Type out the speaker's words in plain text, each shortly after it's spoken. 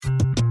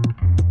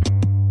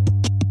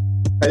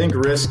I think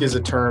risk is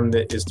a term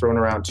that is thrown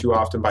around too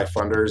often by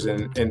funders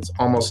and it's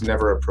almost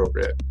never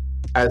appropriate.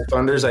 As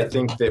funders, I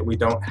think that we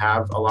don't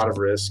have a lot of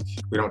risk.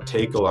 We don't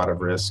take a lot of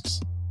risks.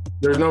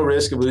 There's no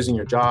risk of losing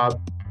your job.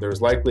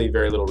 There's likely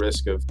very little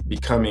risk of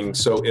becoming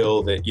so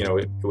ill that,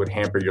 it would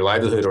hamper your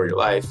livelihood or your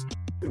life.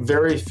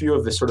 Very few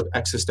of the sort of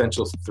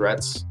existential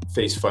threats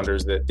face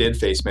funders that did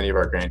face many of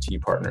our grantee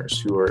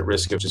partners who are at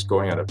risk of just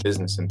going out of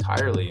business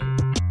entirely.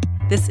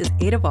 This is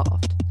 8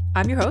 Evolved.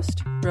 I'm your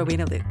host,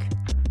 Rowena Luke.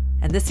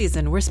 And this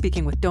season, we're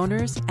speaking with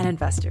donors and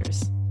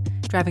investors,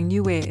 driving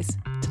new ways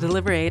to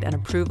deliver aid and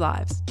improve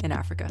lives in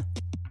Africa.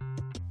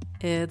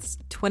 It's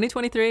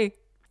 2023.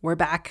 We're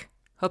back.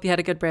 Hope you had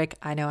a good break.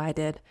 I know I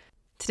did.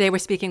 Today, we're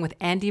speaking with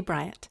Andy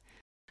Bryant,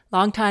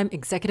 longtime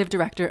executive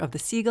director of the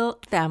Segal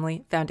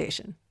Family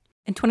Foundation.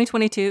 In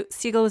 2022,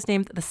 Segal was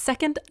named the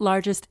second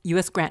largest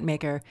U.S. grant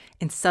maker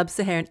in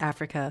sub-Saharan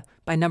Africa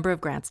by number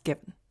of grants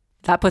given.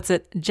 That puts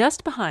it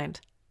just behind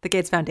the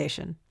Gates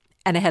Foundation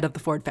and ahead of the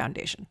Ford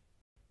Foundation.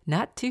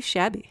 Not too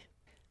shabby.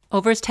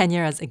 Over his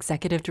tenure as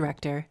executive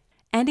director,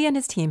 Andy and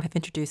his team have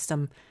introduced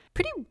some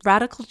pretty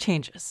radical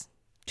changes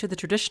to the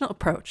traditional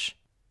approach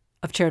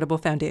of charitable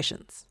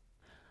foundations.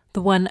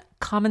 The one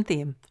common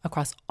theme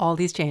across all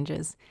these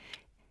changes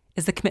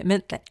is the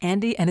commitment that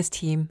Andy and his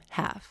team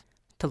have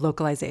to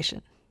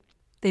localization.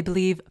 They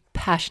believe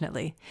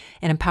passionately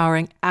in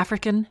empowering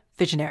African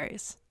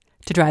visionaries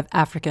to drive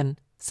African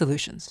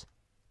solutions.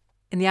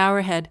 In the hour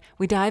ahead,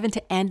 we dive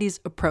into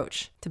Andy's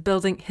approach to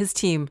building his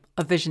team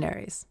of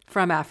visionaries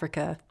from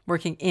Africa,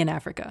 working in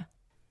Africa.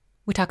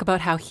 We talk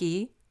about how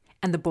he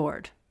and the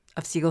board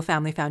of Segal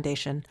Family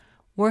Foundation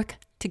work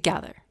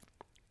together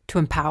to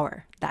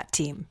empower that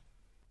team,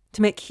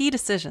 to make key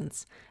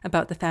decisions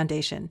about the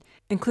foundation,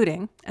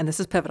 including, and this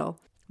is pivotal,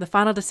 the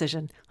final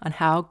decision on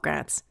how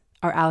grants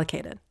are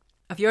allocated.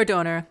 If you're a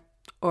donor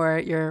or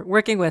you're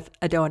working with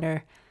a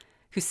donor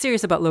who's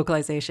serious about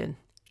localization,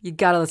 you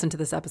gotta listen to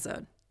this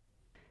episode.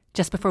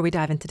 Just before we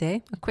dive in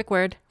today, a quick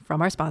word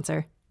from our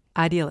sponsor,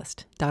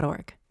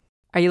 Idealist.org.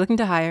 Are you looking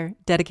to hire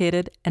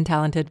dedicated and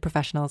talented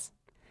professionals?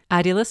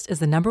 Idealist is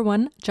the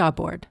 #1 job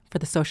board for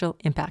the social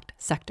impact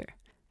sector.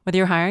 Whether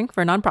you're hiring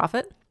for a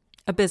nonprofit,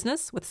 a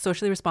business with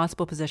socially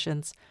responsible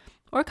positions,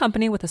 or a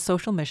company with a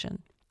social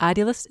mission,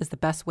 Idealist is the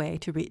best way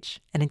to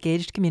reach an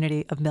engaged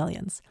community of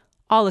millions,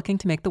 all looking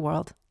to make the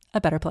world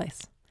a better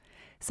place.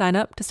 Sign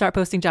up to start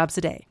posting jobs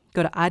today.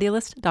 Go to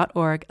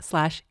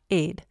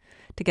idealist.org/aid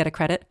to get a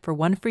credit for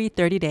one free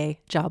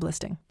 30-day job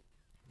listing.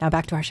 Now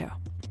back to our show.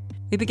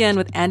 We begin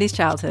with Andy's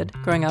childhood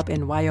growing up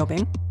in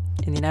Wyoming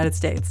in the United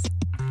States,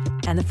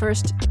 and the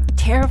first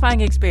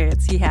terrifying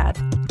experience he had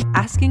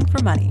asking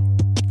for money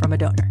from a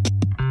donor.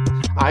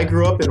 I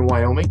grew up in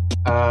Wyoming,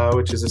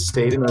 which is a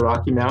state in the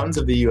Rocky Mountains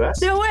of the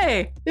U.S. No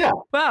way. Yeah.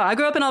 Wow, I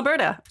grew up in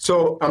Alberta.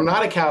 So I'm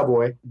not a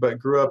cowboy, but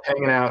grew up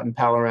hanging out and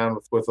palling around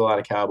with a lot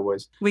of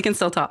cowboys. We can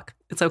still talk.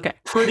 It's okay.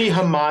 Pretty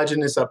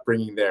homogenous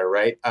upbringing there,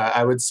 right?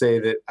 I would say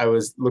that I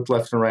looked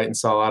left and right and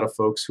saw a lot of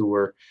folks who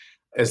were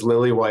as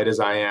lily white as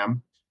I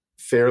am,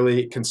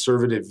 fairly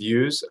conservative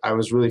views. I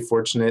was really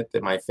fortunate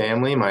that my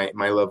family,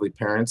 my lovely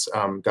parents,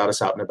 got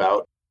us out and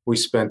about. We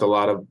spent a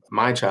lot of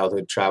my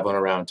childhood traveling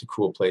around to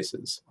cool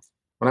places.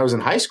 When I was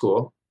in high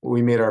school,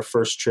 we made our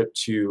first trip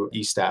to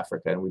East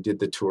Africa and we did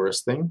the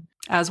tourist thing.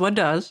 As one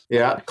does.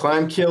 Yeah.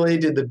 Climbed Kili,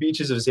 did the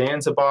beaches of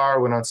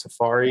Zanzibar, went on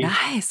safari.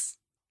 Nice.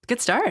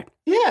 Good start.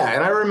 Yeah.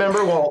 And I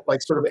remember while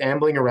sort of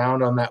ambling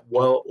around on that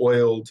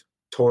well-oiled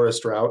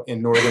tourist route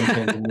in northern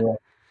Tanzania,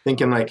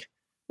 thinking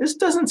this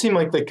doesn't seem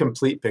like the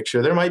complete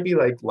picture. There might be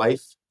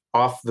life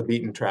off the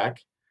beaten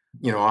track,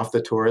 off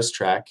the tourist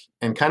track,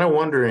 and kind of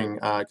wondering,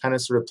 kind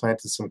of sort of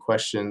planted some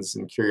questions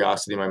and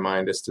curiosity in my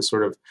mind as to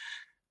sort of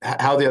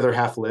how the other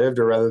half lived,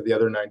 or rather the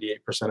other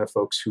 98% of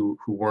folks who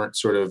weren't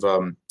sort of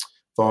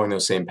following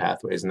those same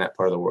pathways in that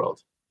part of the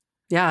world.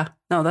 Yeah,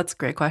 no, that's a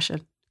great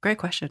question. Great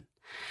question.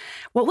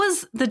 What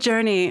was the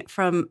journey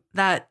from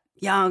that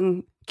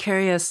young,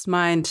 curious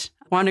mind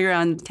wandering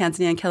around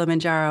Tanzania and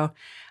Kilimanjaro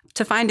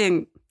to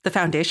finding the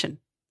foundation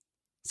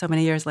so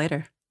many years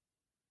later?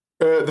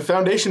 The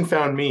foundation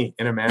found me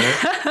in a manner.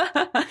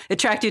 It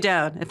tracked you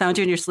down. It found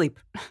you in your sleep.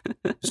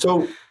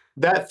 So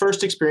that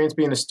first experience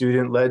being a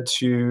student led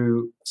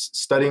to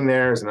studying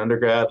there as an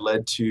undergrad,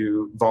 led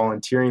to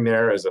volunteering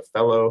there as a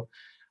fellow,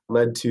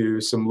 led to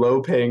some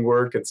low-paying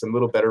work and some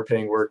little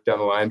better-paying work down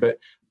the line. But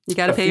you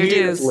got to pay your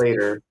dues.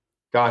 Later,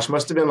 gosh,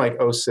 must have been like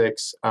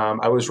 2006.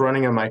 I was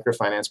running a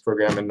microfinance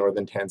program in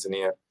northern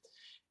Tanzania.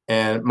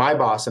 And my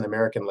boss, an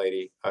American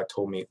lady,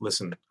 told me,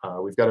 listen,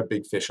 we've got a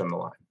big fish on the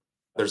line.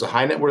 There's a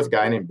high net worth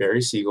guy named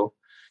Barry Segal.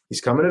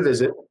 He's coming to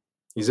visit.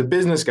 He's a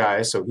business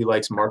guy, so he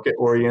likes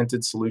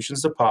market-oriented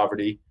solutions to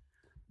poverty.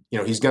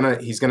 He's gonna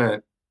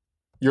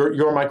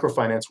your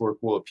microfinance work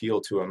will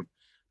appeal to him.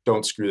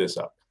 Don't screw this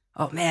up.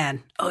 Oh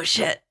man. Oh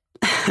shit.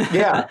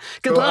 Yeah.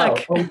 Good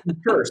luck.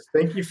 First,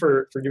 thank you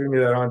for giving me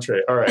that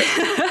entree. All right.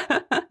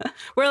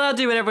 We're allowed to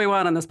do whatever we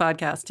want on this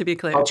podcast, to be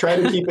clear. I'll try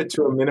to keep it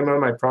to a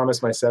minimum. I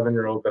promised my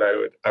 7-year-old that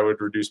I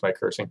would reduce my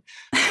cursing.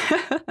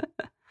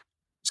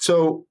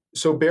 So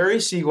Barry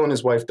Segal and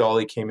his wife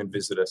Dolly came and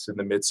visited us in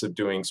the midst of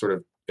doing sort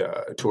of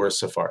tourist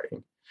safari.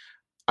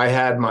 I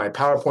had my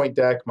PowerPoint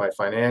deck, my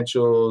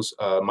financials,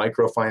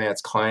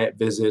 microfinance client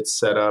visits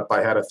set up.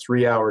 I had a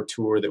 3-hour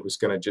tour that was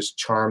going to just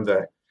charm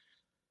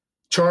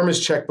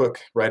his checkbook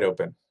right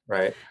open,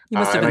 right? You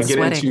must have been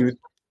sweating.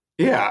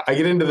 I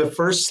get into the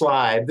first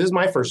slide. This is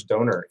my first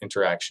donor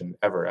interaction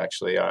ever,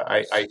 actually.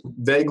 I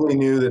vaguely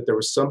knew that there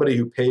was somebody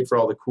who paid for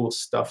all the cool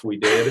stuff we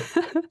did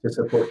to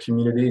support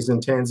communities in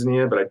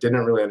Tanzania, but I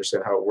didn't really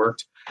understand how it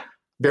worked.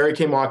 Barry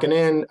came walking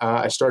in.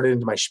 I started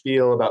into my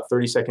spiel. About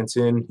 30 seconds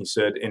in, he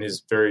said in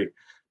his very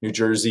New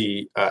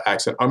Jersey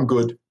accent, "I'm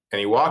good." And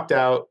he walked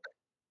out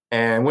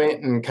and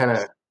went and kind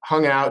of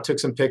hung out, took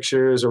some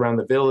pictures around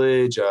the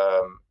village,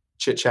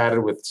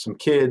 chit-chatted with some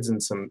kids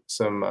and some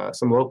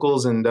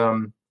locals. And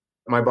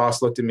my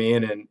boss looked at me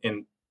and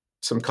in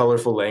some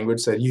colorful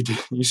language said,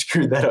 "You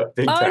screwed that up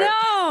big time."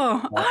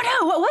 Oh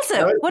no! What was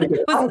it?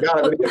 Oh God,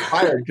 I'm gonna get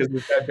fired because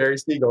of that Barry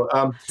Segal.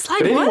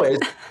 But anyways,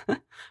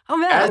 oh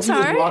man, I'm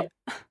sorry.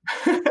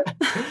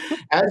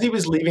 As he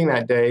was leaving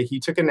that day, he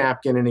took a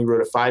napkin and he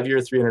wrote a 5-year,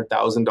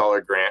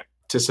 $300,000 grant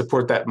to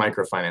support that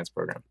microfinance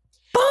program.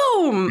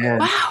 Boom!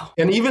 Wow.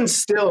 And even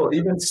still,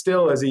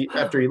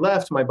 after he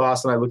left, my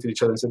boss and I looked at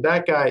each other and said,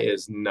 "That guy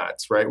is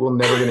nuts, right? We're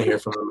never going to hear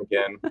from him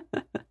again."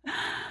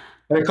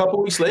 And a couple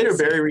of weeks later,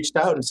 Barry reached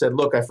out and said,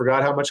 "Look, I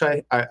forgot how much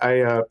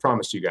I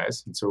promised you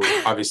guys." And so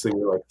obviously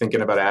we were like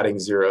thinking about adding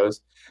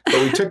zeros, but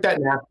we took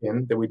that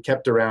napkin that we'd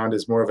kept around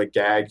as more of a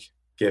gag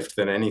gift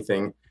than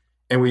anything.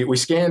 And we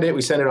scanned it,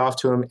 we sent it off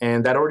to him.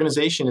 And that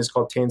organization is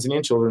called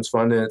Tanzanian Children's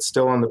Fund. And it's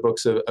still on the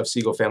books of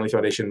Segal Family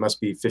Foundation.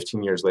 Must be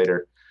 15 years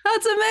later.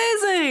 That's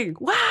amazing.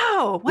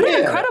 Wow. What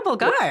an incredible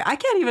guy. I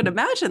can't even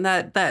imagine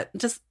that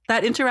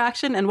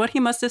interaction and what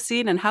he must have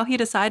seen and how he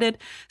decided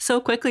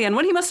so quickly and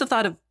what he must have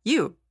thought of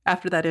you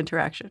after that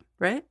interaction,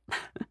 right?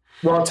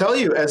 Well, I'll tell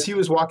you, as he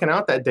was walking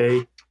out that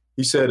day,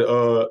 he said,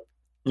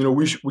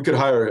 we could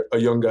hire a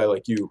young guy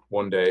like you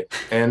one day.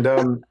 And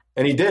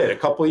he did. A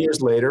couple of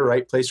years later,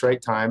 right place, right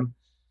time.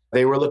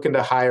 They were looking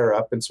to hire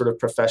up and sort of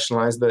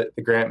professionalize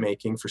the grant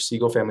making for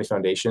Segal Family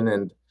Foundation.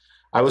 And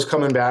I was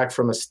coming back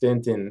from a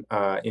stint in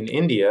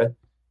India.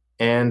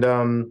 And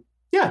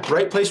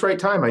right place, right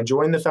time. I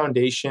joined the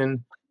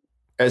foundation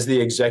as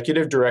the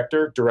executive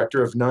director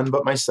of none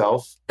but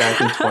myself back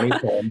in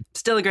 2010.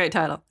 Still a great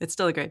title. It's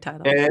still a great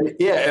title. And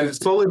it's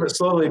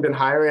slowly been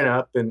hiring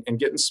up and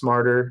getting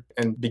smarter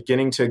and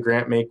beginning to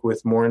grant make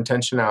with more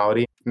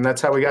intentionality. And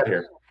that's how we got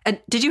here. And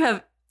did you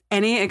have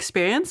any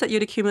experience that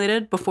you'd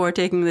accumulated before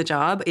taking the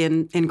job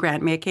in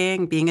grant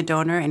making, being a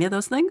donor, any of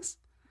those things?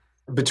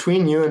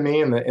 Between you and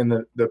me and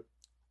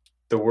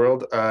the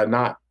world,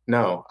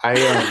 no.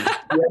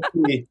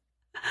 Actually,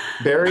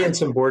 Barry and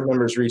some board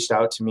members reached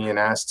out to me and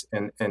asked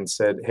and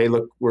said, "Hey,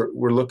 look,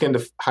 we're looking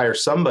to hire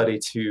somebody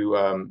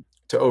to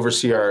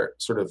oversee our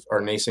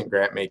nascent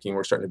grant making.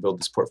 We're starting to build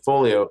this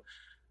portfolio.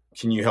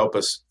 Can you help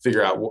us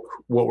figure out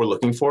what we're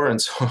looking for?"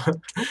 And so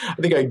I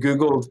think I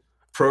Googled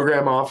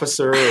program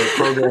officer or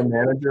program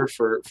manager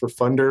for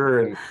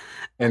funder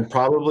and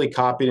probably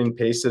copied and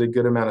pasted a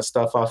good amount of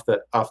stuff off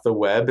the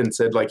web and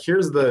said, like,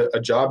 here's a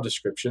job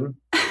description.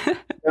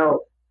 Now,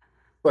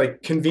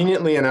 like,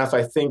 conveniently enough,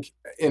 I think,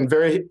 and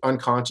very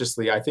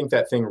unconsciously, I think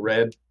that thing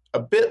read a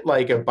bit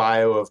like a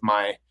bio of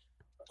my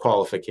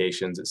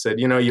qualifications. It said,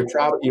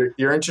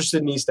 you're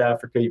interested in East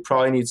Africa. You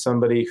probably need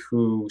somebody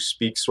who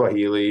speaks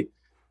Swahili,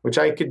 which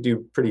I could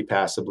do pretty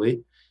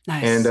passably.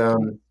 Nice.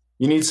 And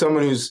you need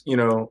someone who's,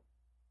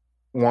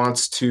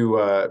 wants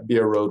to be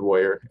a road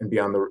warrior and be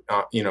on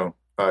the,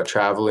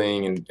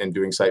 traveling and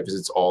doing site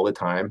visits all the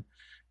time.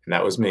 And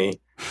that was me.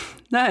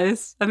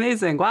 Nice.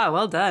 Amazing. Wow.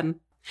 Well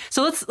done.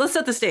 So let's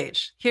set the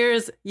stage.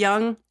 Here's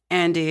young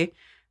Andy,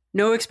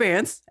 no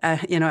experience,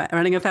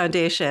 running a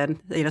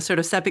foundation, sort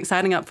of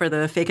signing up for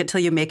the fake it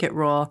till you make it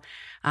role.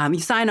 You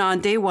sign on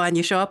day one,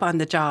 you show up on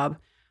the job.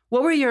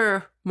 What were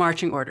your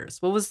marching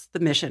orders? What was the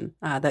mission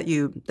that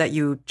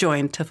you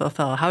joined to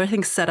fulfill? How are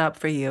things set up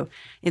for you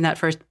in that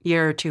first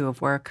year or two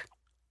of work?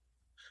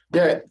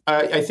 Yeah,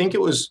 I think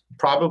it was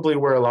probably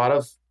where a lot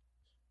of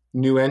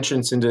new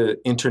entrants into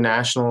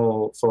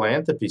international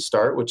philanthropy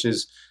start, which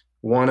is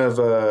one of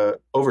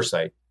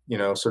oversight,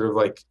 sort of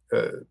like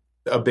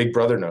a big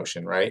brother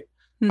notion, right?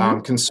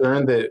 Mm-hmm.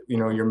 Concerned that,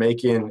 you're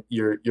making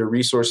your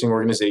resourcing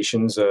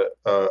organizations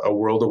a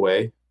world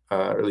away,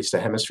 or at least a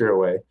hemisphere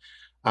away,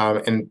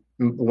 and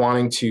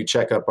wanting to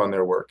check up on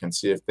their work and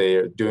see if they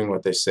are doing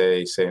what they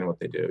say, saying what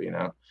they do,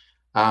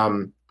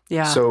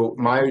 Yeah. So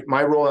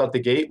my role out the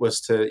gate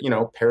was to,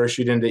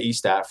 parachute into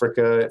East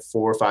Africa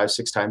 4, 5,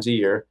 6 times a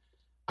year,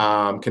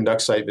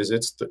 conduct site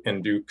visits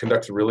and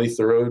conduct really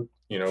thorough,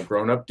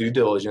 grown-up due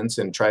diligence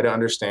and try to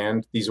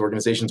understand these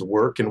organizations'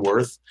 work and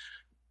worth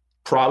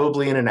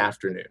probably in an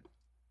afternoon,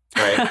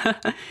 right?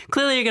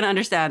 Clearly you're going to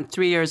understand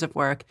 3 years of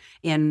work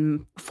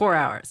in 4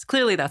 hours.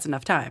 Clearly that's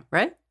enough time,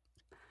 right?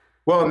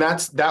 Well, and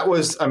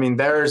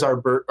there's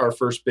our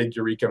first big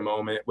eureka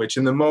moment, which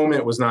in the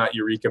moment was not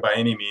eureka by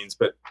any means,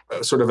 but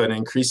sort of an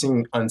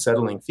increasing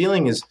unsettling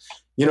feeling is,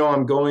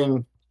 I'm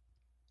going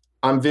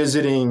I'm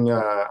visiting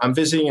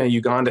a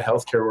Uganda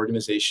healthcare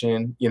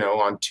organization,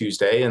 on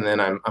Tuesday, and then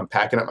I'm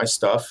packing up my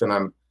stuff and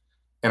I'm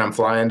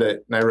flying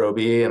to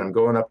Nairobi, and I'm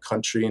going up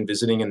country and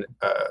visiting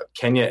a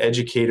Kenya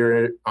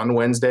educator on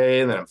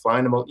Wednesday, and then I'm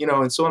flying to,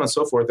 and so on and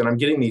so forth. And I'm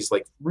getting these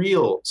like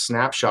real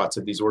snapshots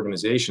of these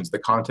organizations, the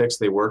context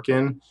they work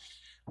in.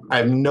 I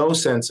have no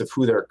sense of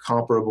who their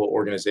comparable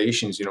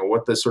organizations,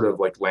 what the sort of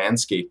like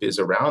landscape is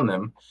around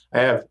them.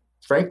 I have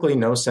frankly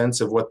no sense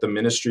of what the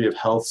Ministry of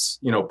Health's,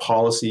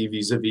 policy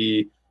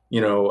vis-a-vis,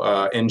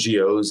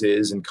 NGOs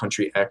is in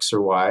country X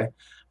or Y.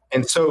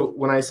 And so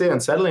when I say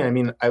unsettling, I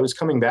mean, I was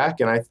coming back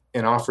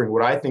and offering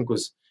what I think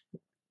was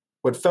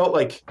what felt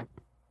like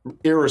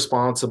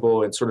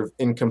irresponsible and sort of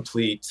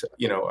incomplete,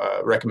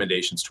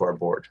 recommendations to our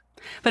board.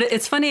 But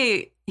it's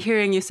funny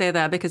hearing you say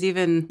that, because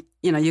even,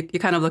 you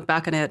kind of look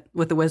back on it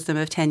with the wisdom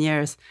of 10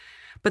 years.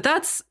 But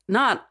that's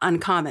not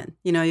uncommon.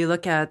 You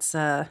look at,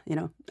 an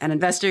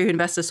investor who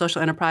invests in a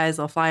social enterprise,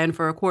 they'll fly in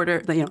for a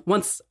quarter,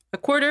 once a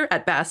quarter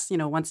at best,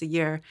 once a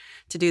year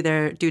to do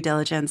their due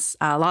diligence.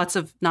 Lots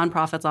of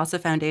nonprofits, lots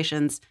of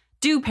foundations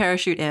do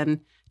parachute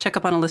in, check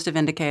up on a list of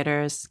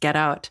indicators, get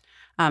out.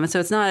 And so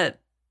it's not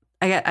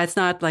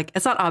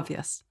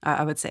obvious,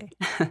 I would say,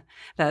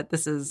 that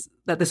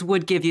this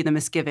would give you the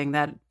misgiving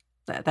that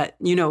it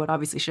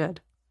obviously should.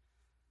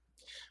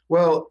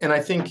 Well, and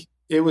I think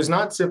it was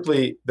not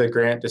simply the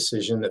grant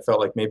decision that felt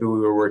like maybe we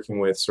were working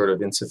with sort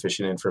of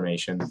insufficient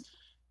information.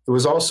 It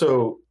was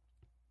also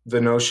the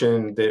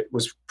notion that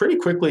was pretty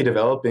quickly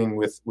developing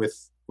with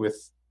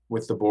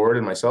the board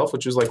and myself,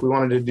 which was like we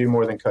wanted to do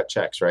more than cut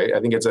checks, right? I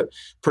think it's a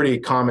pretty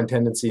common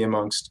tendency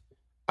amongst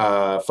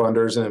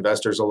funders and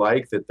investors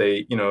alike that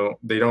they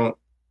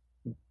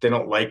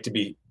don't like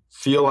to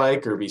feel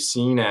like or be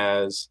seen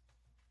as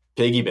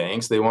piggy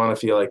banks. They want to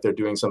feel like they're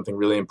doing something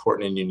really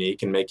important and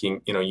unique and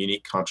making,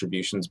 unique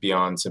contributions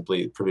beyond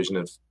simply provision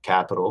of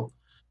capital.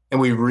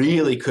 And we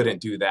really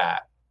couldn't do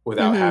that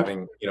without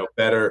having,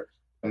 better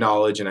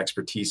knowledge and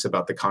expertise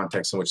about the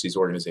context in which these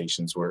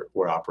organizations were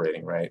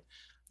operating, right?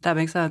 That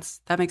makes sense.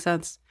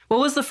 What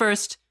was the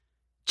first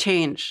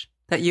change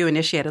that you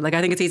initiated? Like,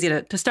 I think it's easy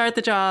to start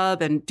the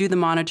job and do the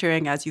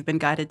monitoring as you've been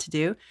guided to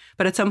do.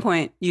 But at some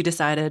point you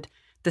decided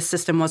the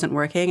system wasn't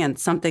working and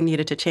something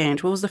needed to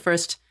change. What was the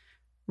first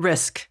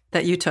risk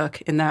that you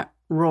took in that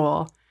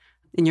role,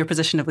 in your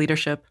position of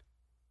leadership?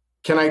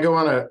 Can I go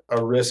on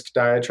a risk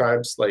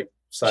diatribes, like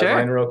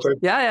sideline real quick?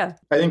 Yeah.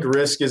 I think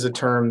risk is a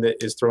term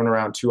that is thrown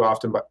around too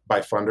often by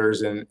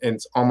funders, and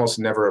it's almost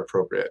never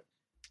appropriate.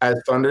 As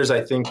funders,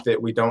 I think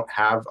that we don't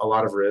have a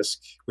lot of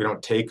risk. We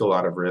don't take a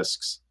lot of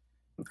risks.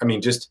 I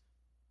mean, just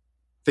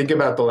think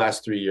about the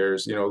last 3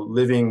 years,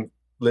 living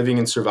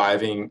and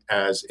surviving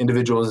as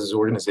individuals, as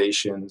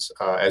organizations,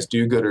 as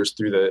do-gooders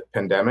through the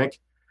pandemic.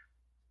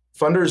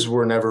 Funders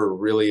were never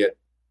really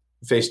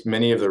faced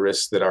many of the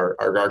risks that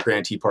our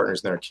grantee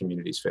partners in their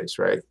communities face,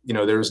 right?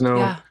 There's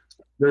no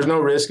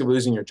risk of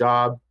losing your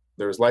job.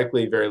 There was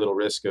likely very little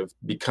risk of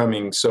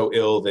becoming so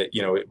ill that,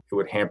 it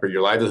would hamper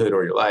your livelihood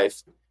or your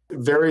life.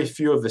 Very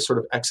few of the sort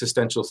of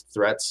existential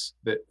threats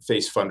that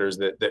face funders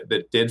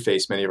that did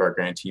face many of our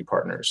grantee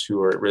partners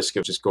who are at risk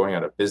of just going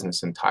out of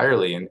business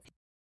entirely. And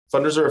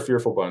funders are a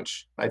fearful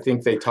bunch. I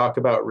think they talk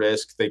about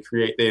risk. They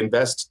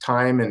invest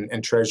time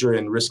and treasure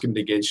in risk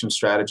mitigation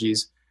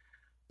strategies.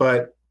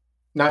 But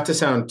not to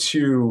sound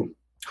too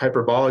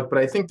hyperbolic, but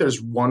I think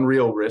there's one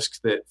real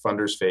risk that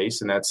funders face,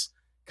 and that's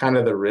kind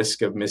of the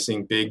risk of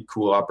missing big,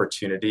 cool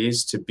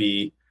opportunities to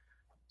be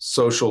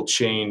social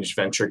change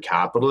venture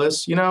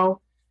capitalists.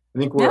 I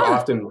think we're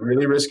often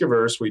really risk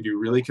averse. We do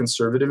really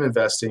conservative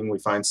investing. We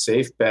find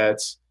safe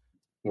bets.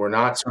 We're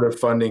not sort of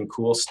funding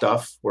cool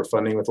stuff. We're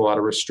funding with a lot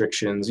of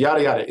restrictions,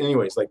 yada, yada.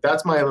 Anyways, like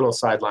that's my little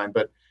sideline.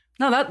 But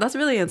no, that's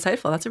really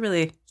insightful. That's a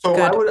really so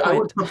good I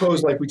would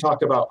propose like we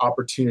talk about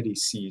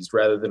opportunities seized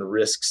rather than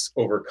risks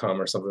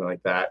overcome or something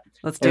like that.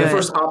 Let's do it. And the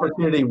first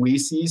opportunity we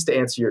seized, to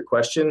answer your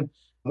question,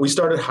 we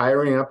started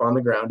hiring up on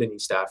the ground in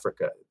East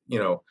Africa,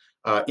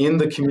 in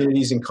the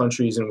communities and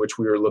countries in which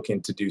we were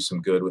looking to do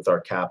some good with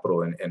our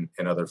capital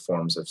and other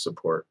forms of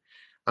support.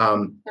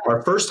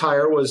 Our first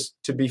hire was,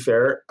 to be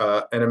fair,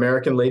 an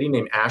American lady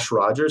named Ash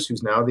Rogers, who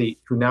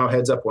now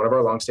heads up one of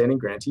our longstanding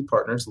grantee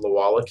partners,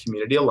 Lawala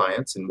Community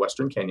Alliance in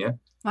Western Kenya.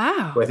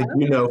 Wow. Who I think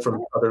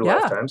from other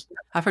lifetimes.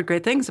 I've heard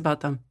great things about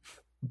them.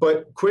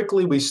 But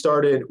quickly we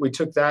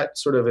took that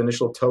sort of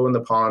initial toe in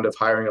the pond of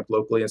hiring up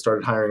locally and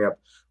started hiring up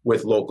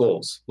with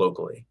locals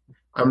locally.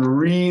 I'm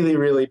really,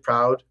 really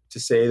proud to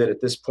say that at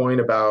this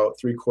point, about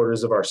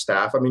 3/4 of our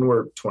staff, I mean,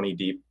 we're 20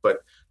 deep, but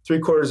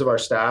 3/4 of our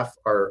staff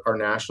are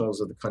nationals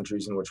of the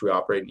countries in which we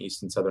operate in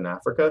East and Southern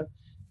Africa.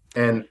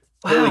 And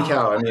holy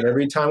cow, I mean,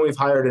 every time we've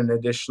hired an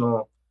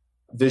additional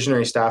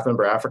visionary staff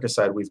member Africa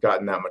side, we've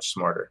gotten that much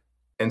smarter.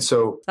 And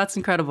so that's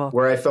incredible.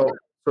 Where I felt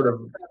sort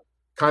of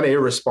kind of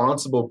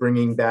irresponsible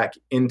bringing back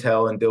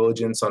intel and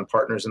diligence on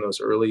partners in those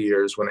early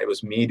years when it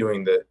was me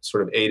doing the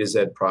sort of A to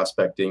Z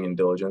prospecting and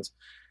diligence,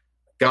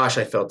 gosh,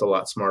 I felt a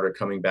lot smarter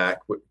coming back,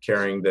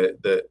 carrying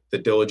the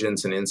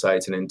diligence and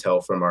insights and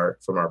intel from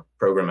our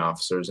program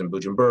officers in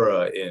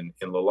Bujumbura, in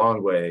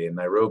Lilongwe, in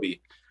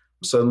Nairobi.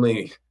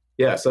 Suddenly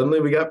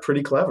we got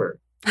pretty clever.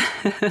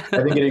 I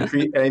think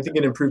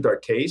it improved our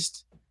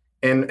taste,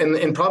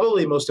 and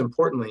probably most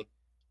importantly,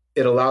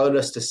 it allowed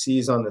us to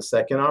seize on the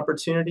second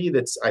opportunity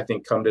that's, I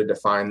think, come to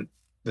define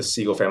the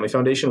Segal Family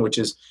Foundation, which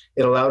is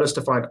it allowed us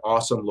to find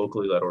awesome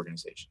locally led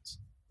organizations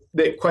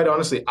that, quite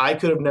honestly, I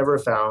could have never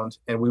found,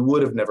 and we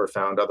would have never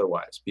found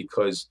otherwise,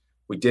 because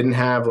we didn't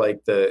have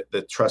like the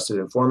trusted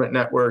informant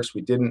networks.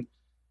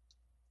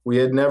 We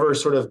had never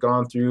sort of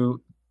gone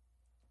through,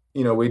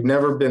 we'd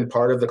never been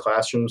part of the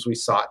classrooms we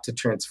sought to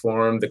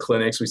transform, the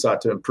clinics we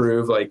sought to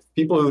improve, like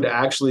people who'd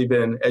actually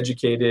been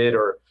educated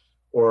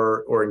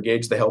or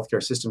engaged the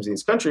healthcare systems in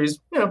these countries.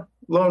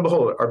 Lo and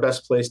behold, our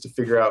best place to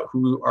figure out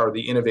who are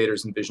the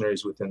innovators and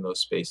visionaries within those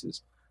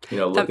spaces,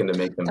 looking to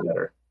make them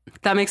better.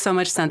 That makes so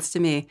much sense to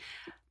me.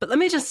 But let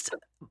me just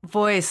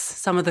voice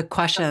some of the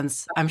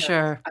questions I'm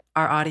sure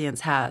our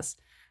audience has,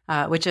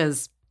 which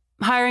is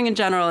hiring in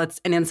general.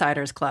 It's an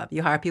insider's club.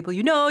 You hire people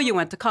you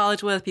went to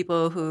college with,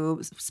 people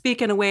who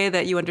speak in a way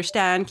that you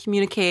understand,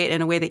 communicate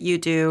in a way that you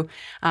do.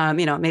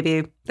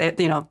 Maybe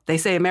they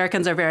say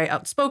Americans are very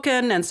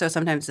outspoken, and so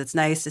sometimes it's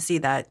nice to see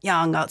that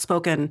young,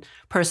 outspoken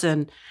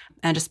person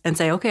and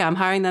say, okay, I'm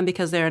hiring them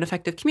because they're an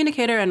effective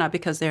communicator and not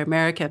because they're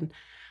American.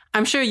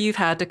 I'm sure you've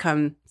had to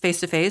come face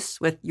to face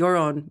with your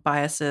own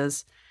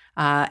biases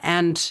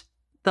and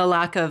the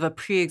lack of a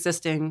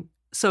pre-existing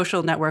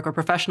social network or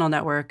professional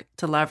network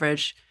to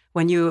leverage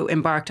when you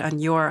embarked on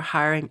your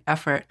hiring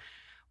effort.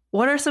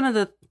 What are some of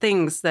the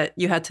things that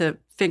you had to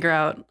figure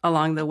out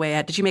along the way?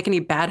 Did you make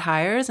any bad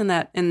hires in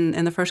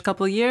the first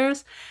couple of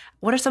years?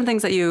 What are some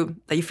things that you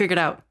figured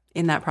out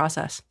in that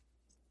process?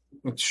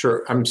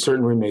 Sure. I'm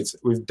certain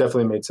we've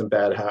definitely made some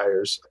bad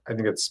hires. I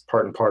think it's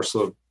part and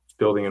parcel of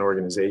building an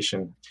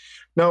organization.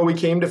 No, we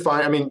came to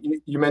find,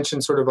 you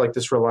mentioned sort of like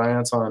this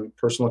reliance on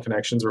personal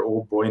connections or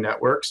old boy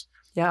networks.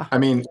 Yeah.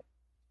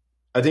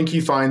 I think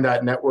you find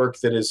that network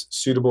that is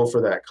suitable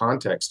for that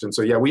context. And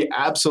so, yeah, we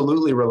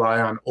absolutely rely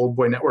on old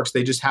boy networks.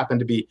 They just happen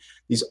to be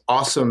these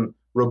awesome,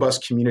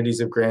 robust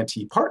communities of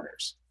grantee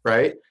partners,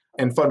 right?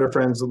 And funder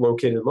friends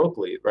located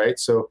locally, right?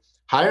 So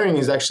hiring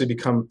has actually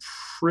become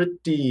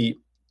pretty,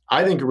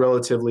 I think,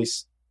 relatively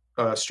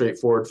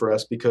straightforward for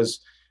us because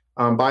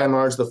by and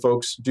large, the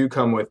folks do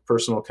come with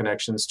personal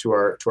connections to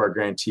our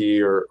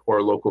grantee or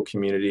local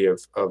community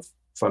of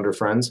funder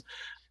friends.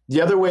 The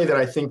other way that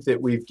I think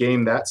that we've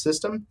gamed that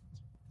system,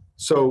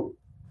 so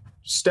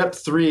step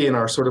 3 in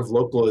our sort of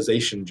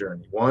localization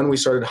journey. 1, we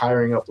started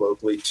hiring up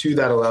locally. 2,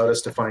 that allowed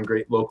us to find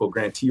great local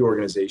grantee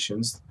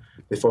organizations,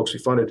 the folks we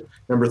funded.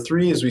 Number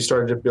 3 is we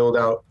started to build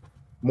out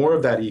more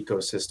of that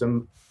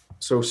ecosystem,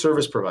 so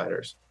service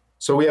providers.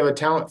 So we have a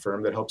talent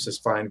firm that helps us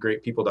find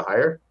great people to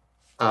hire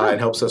and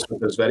helps us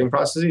with those vetting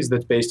processes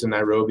that's based in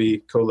Nairobi,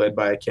 co-led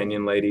by a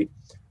Kenyan lady.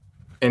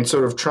 And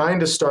sort of trying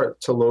to start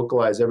to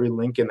localize every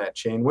link in that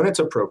chain when it's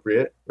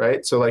appropriate,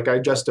 right? So like I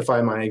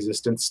justify my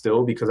existence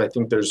still because I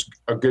think there's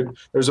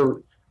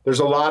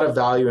a lot of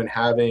value in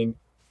having,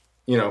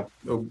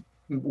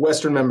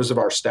 Western members of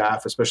our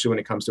staff, especially when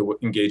it comes to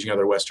engaging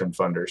other Western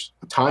funders.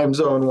 Time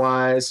zone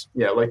wise,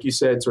 yeah, like you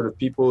said, sort of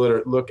people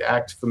that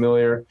act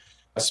familiar,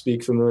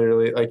 speak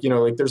familiarly.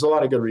 There's a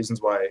lot of good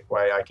reasons why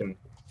I can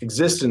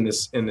exist in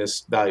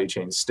this value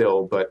chain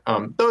still, but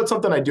though it's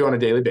something I do on a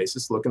daily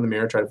basis, look in the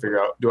mirror, try to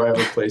figure out, do I have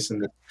a place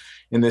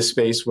in this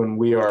space when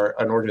we are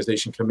an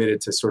organization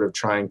committed to sort of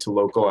trying to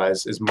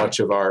localize as much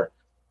of our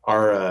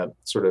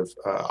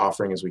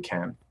offering as we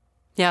can.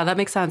 Yeah, that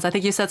makes sense. I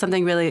think you said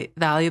something really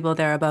valuable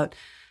there about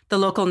the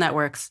local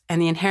networks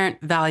and the inherent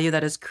value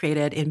that is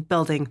created in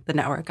building the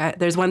network.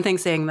 There's one thing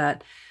saying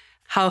that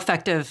how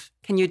effective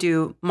can you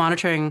do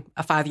monitoring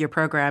a 5-year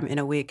program in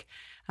a week?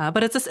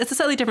 But it's a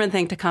slightly different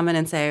thing to come in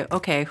and say,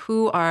 okay,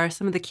 who are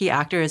some of the key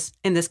actors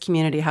in this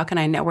community? How can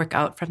I network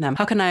out from them?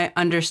 How can I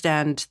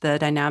understand the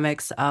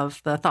dynamics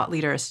of the thought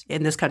leaders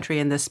in this country,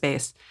 in this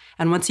space?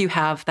 And once you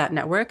have that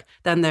network,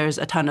 then there's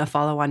a ton of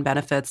follow-on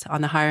benefits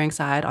on the hiring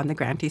side, on the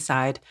grantee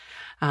side,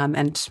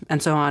 and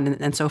so on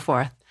and so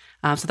forth.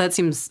 So that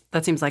seems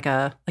like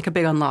a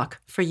big unlock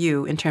for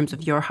you in terms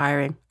of your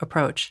hiring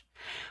approach.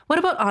 What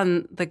about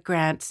on the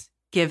grant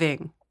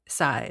giving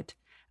side?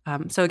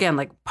 So again,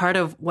 like part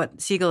of what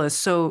Segal is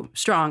so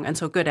strong and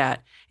so good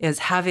at is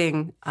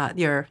having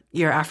your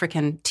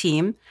African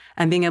team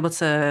and being able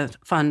to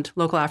fund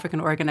local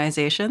African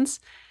organizations.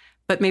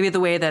 But maybe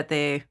the way that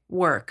they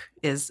work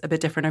is a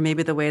bit different, or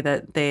maybe the way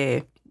that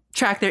they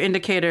track their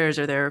indicators,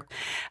 or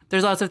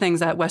there's lots of things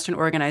that Western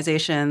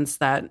organizations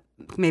that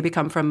maybe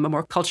come from a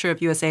more culture of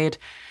USAID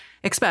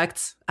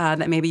expects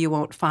that maybe you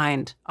won't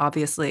find,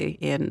 obviously,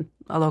 in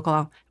a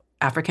local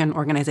African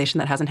organization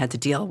that hasn't had to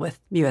deal with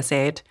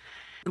USAID.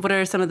 What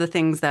are some of the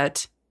things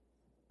that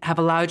have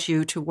allowed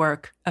you to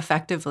work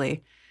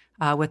effectively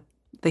with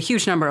the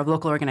huge number of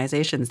local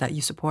organizations that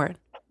you support?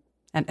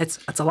 And it's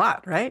a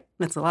lot, right?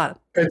 It's a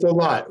lot. It's a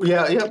lot.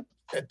 Yeah.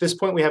 At this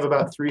point, we have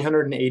about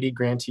 380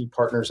 grantee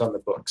partners on the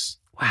books.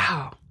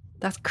 Wow,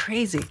 that's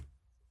crazy.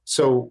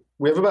 So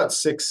we have about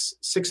six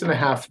and a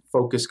half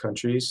focus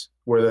countries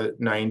where the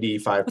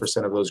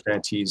 95% of those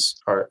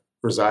grantees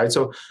reside.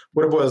 So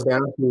what it boils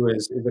down to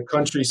is a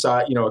country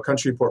size, a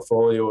country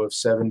portfolio of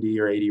 70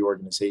 or 80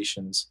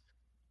 organizations.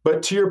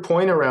 But to your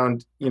point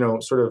around,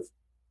 sort of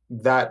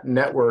that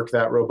network,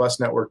 that robust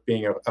network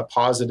being a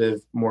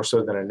positive more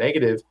so than a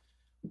negative,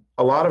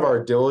 a lot of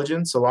our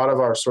diligence, a lot of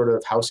our sort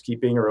of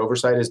housekeeping or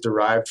oversight is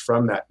derived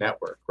from that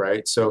network,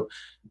 right? So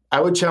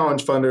I would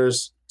challenge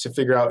funders to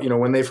figure out,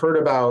 when they've heard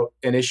about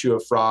an issue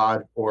of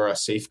fraud or a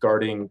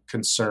safeguarding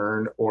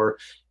concern or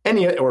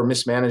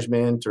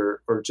mismanagement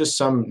or just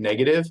some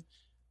negative,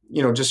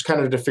 just kind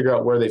of to figure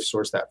out where they've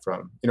sourced that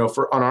from.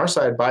 On our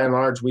side, by and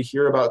large, we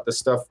hear about the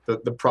stuff,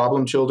 the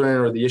problem children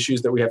or the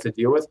issues that we have to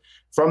deal with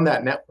from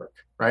that network,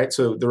 right?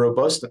 So the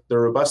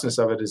robustness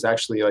of it is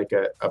actually like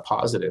a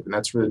positive, and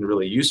that's really,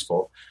 really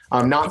useful.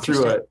 Not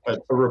through a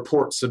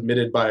report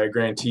submitted by a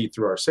grantee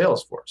through our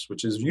sales force,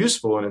 which is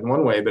useful in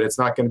one way, but it's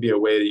not going to be a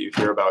way that you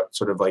hear about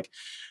sort of like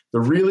the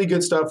really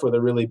good stuff or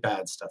the really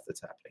bad stuff that's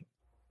happening.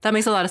 That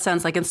makes a lot of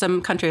sense. Like in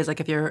some countries, like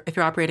if you're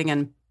operating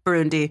in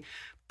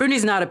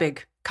Burundi's not a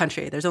big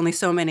country. There's only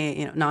so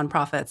many,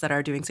 nonprofits that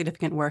are doing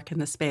significant work in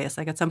this space.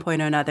 Like at some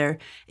point or another,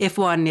 if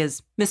one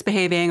is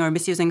misbehaving or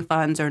misusing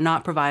funds or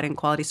not providing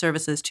quality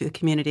services to the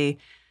community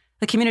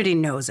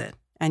knows it.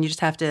 And you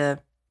just have to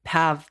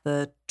have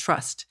the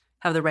trust,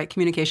 have the right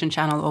communication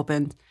channel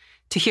open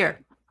to hear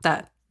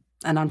that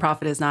a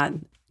nonprofit is not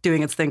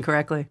doing its thing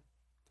correctly.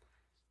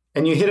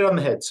 And you hit it on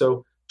the head.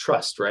 So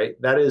trust,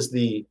 right? That is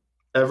the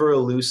ever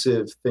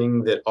elusive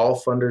thing that all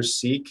funders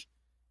seek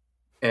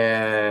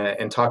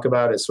and talk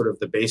about as sort of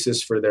the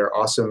basis for their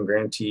awesome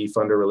grantee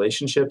funder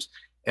relationships.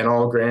 And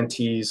all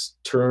grantees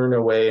turn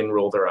away and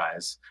roll their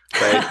eyes,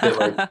 right? That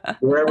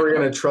like, we're ever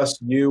going to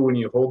trust you when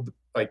you hold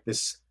like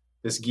this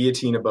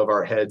guillotine above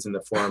our heads in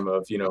the form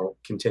of,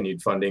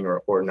 continued funding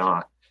or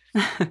not.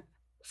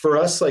 For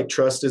us, like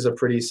trust is a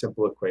pretty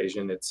simple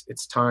equation.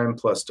 It's time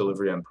plus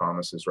delivery on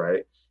promises,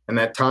 right? And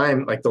that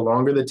time, like the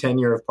longer the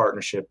tenure of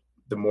partnership,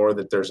 the more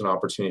that there's an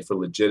opportunity for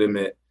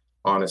legitimate,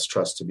 honest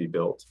trust to be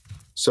built.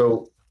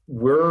 So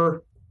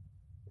we're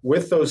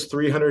with those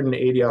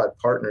 380 odd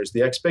partners,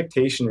 the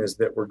expectation is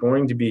that we're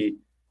going to be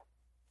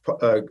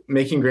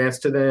making grants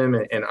to them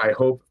and I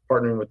hope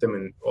partnering with them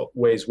in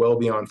ways well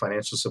beyond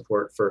financial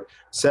support for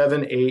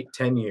 7, 8,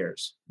 10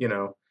 years.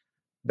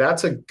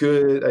 That's a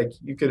good, like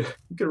you could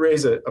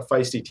raise a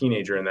feisty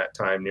teenager in that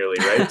time nearly,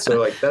 right? So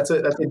like that's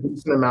a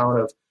decent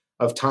amount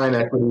of time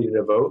equity to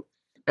devote.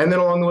 And then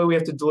along the way, we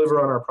have to deliver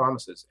on our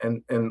promises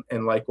and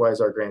likewise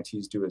our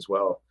grantees do as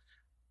well.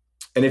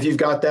 And if you've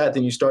got that,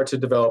 then you start to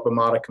develop a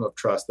modicum of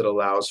trust that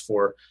allows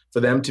for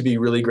them to be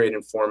really great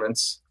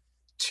informants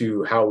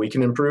to how we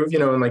can improve,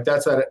 and like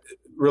that's that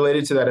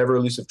related to that ever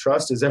elusive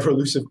trust is ever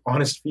elusive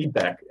honest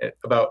feedback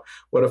about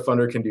what a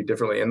funder can do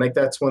differently. And like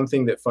that's one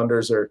thing that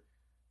funders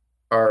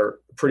are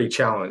pretty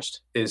challenged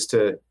is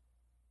to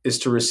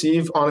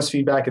receive honest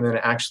feedback and then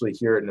actually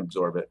hear it and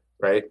absorb it,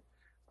 right?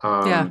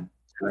 I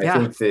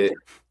think that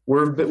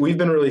we've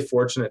been really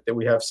fortunate that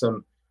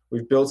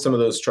we've built some of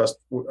those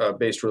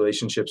trust-based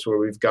relationships where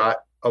we've got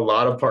a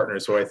lot of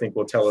partners who I think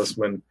will tell us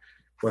when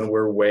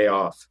we're way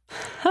off.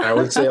 And I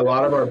would say a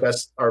lot of our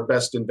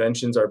best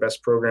inventions, our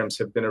best programs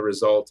have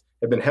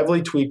been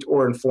heavily tweaked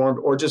or informed,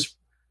 or just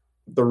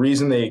the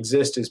reason they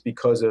exist is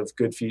because of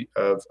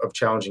of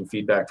challenging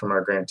feedback from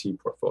our grantee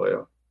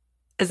portfolio.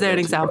 Is there an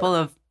example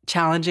of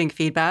challenging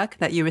feedback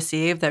that you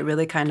received that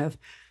really kind of,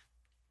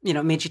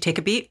 made you take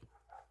a beat?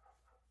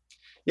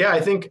 Yeah,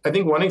 I think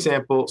one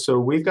example. So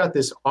we've got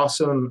this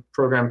awesome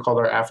program called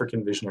our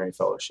African Visionary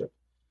Fellowship.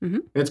 Mm-hmm.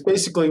 And it's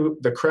basically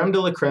the creme de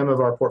la creme of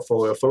our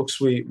portfolio.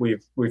 Folks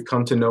we've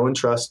come to know and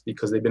trust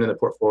because they've been in the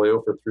portfolio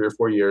for 3 or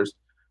 4 years.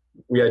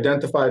 We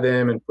identify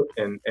them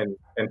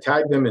and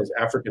tag them as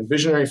African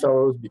Visionary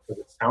Fellows because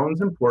it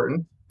sounds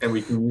important and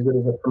we can use it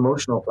as a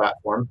promotional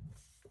platform,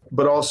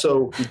 but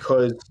also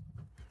because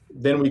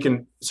then we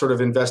can sort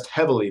of invest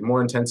heavily, more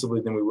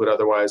intensively than we would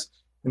otherwise,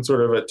 in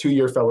sort of a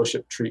 2-year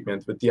fellowship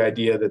treatment with the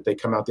idea that they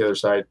come out the other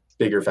side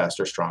bigger,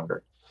 faster,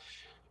 stronger.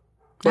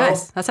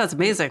 Nice. That sounds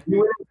amazing.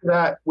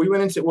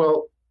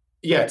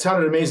 It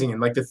sounded amazing.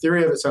 And like the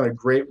theory of it sounded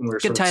great when we were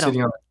sort of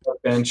sitting on the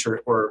bench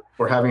or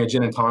having a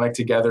gin and tonic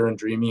together and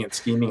dreaming and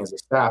scheming as a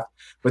staff.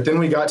 But then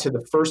we got to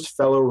the first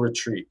fellow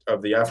retreat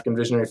of the African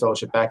Visionary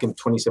Fellowship back in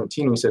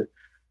 2017. And we said,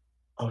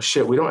 oh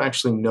shit, we don't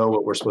actually know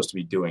what we're supposed to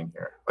be doing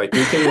here. Like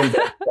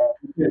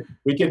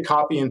we could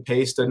copy and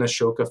paste an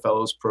Ashoka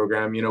Fellows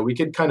program. We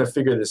could kind of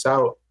figure this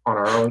out on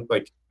our own,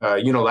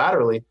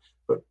 unilaterally,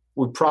 but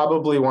we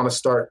probably want to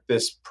start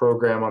this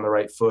program on the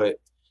right foot.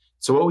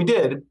 So what we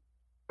did,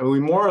 and we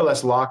more or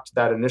less locked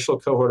that initial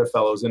cohort of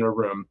fellows in a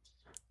room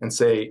and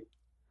say,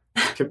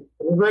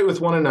 collaborate with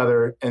one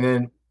another, and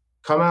then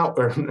come out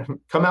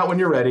when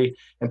you're ready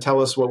and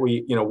tell us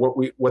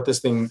what this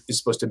thing is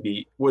supposed to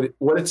be, what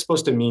it's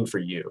supposed to mean for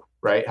you,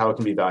 right? How it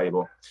can be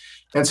valuable.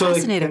 And so,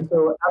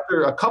 so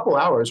after a couple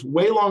hours,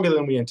 way longer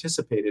than we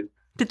anticipated.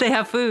 Did they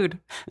have food?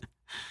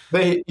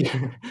 they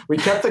we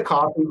kept the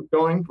coffee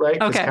going, right?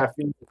 Because Okay.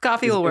 caffeine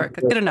Coffee is will good work.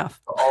 for Good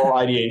enough. all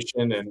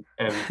ideation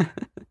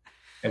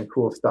and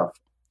cool stuff.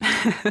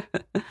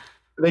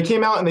 They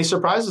came out and they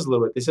surprised us a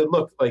little bit. They said,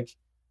 look, like,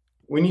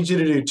 we need you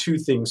to do two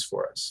things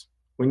for us.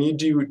 We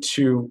need you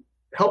to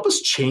help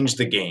us change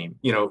the game,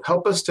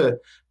 help us to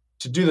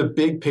do the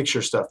big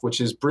picture stuff,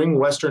 which is bring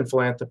Western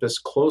philanthropists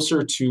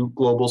closer to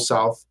global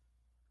South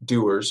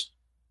doers,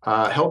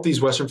 help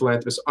these Western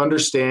philanthropists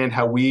understand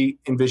how we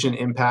envision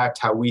impact,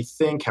 how we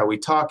think, how we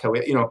talk, how we,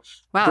 Wow,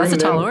 that's bring a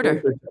tall them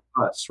order. closer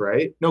to us,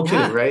 right? No kidding,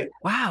 Yeah. right?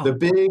 Wow.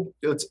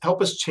 Let's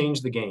help us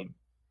change the game.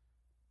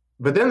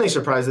 But then they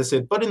surprised us,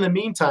 said, but in the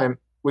meantime,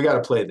 we got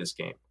to play this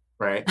game,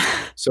 right?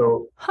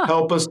 So Huh.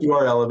 help us do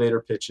our elevator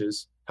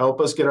pitches,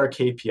 help us get our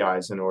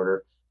KPIs in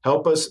order,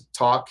 help us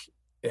talk,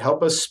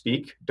 help us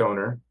speak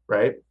donor,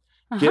 right?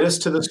 Get Uh-huh. us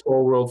to the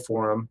Soul World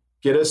Forum,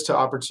 get us to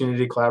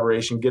opportunity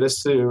collaboration, get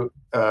us to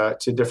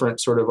different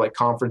sort of like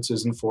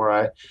conferences and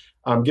fora,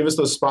 give us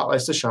those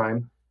spotlights to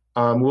shine.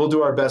 We'll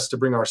do our best to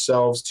bring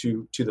ourselves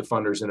to the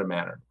funders in a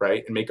manner,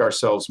 right? And make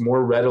ourselves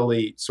more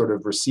readily sort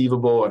of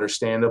receivable,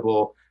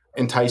 understandable,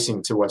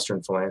 enticing to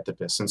Western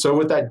philanthropists. And so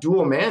with that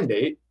dual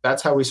mandate,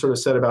 that's how we sort of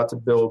set about to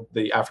build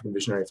the African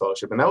Visionary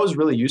Fellowship. And that was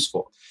really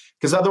useful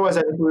because otherwise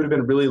I think we would have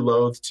been really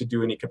loath to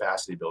do any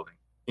capacity building.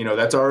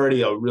 That's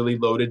already a really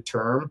loaded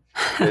term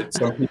that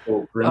some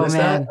people Oh, grimace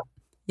at, man.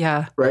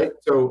 Yeah. right?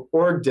 So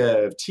org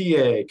dev,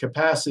 TA,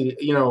 capacity,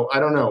 I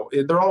don't know.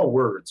 They're all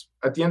words.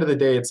 At the end of the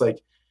day, it's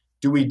like,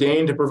 do we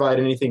deign to provide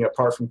anything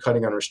apart from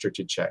cutting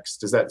unrestricted checks?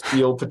 Does that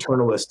feel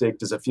paternalistic?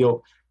 Does it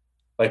feel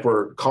like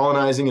we're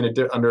colonizing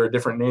under a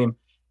different name?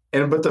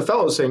 But the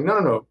fellow's saying,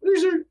 no,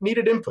 these are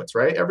needed inputs,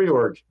 right? Every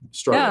org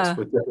struggles Yeah.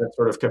 with different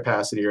sort of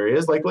capacity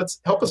areas. Like, let's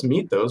help us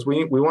meet those.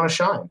 We want to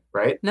shine,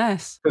 right?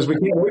 Nice. Because we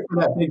can't wait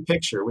for that big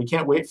picture. We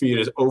can't wait for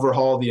you to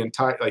overhaul the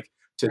entire, like,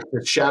 to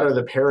shatter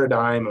the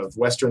paradigm of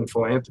Western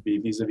philanthropy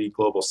vis-a-vis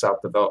global South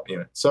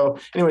development. So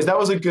anyways, that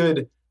was a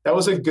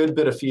good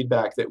bit of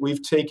feedback that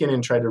we've taken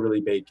and tried to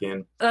really bake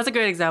in. That's a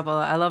great example.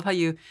 I love how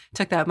you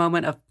took that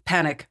moment of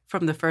panic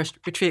from the first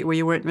retreat where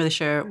you weren't really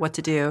sure what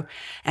to do.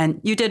 And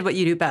you did what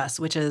you do best,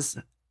 which is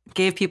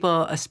gave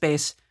people a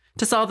space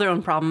to solve their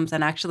own problems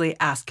and actually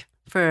ask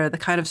for the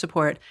kind of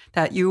support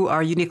that you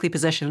are uniquely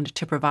positioned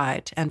to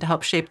provide and to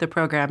help shape the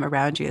program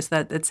around you.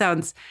 So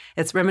that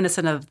it's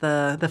reminiscent of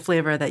the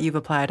flavor that you've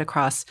applied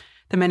across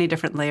the many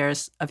different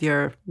layers of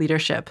your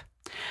leadership.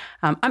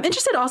 I'm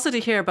interested also to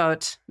hear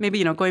about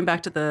maybe, going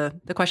back to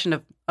the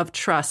question of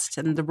trust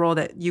and the role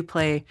that you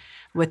play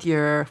with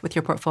your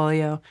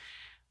portfolio.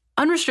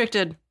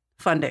 Unrestricted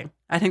funding.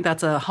 I think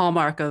that's a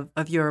hallmark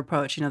of your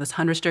approach, this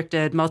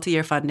unrestricted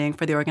multi-year funding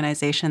for the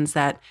organizations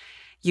that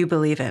you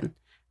believe in.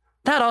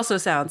 That also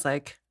sounds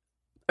like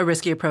a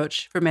risky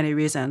approach for many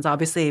reasons.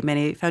 Obviously,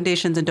 many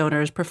foundations and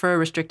donors prefer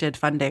restricted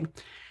funding.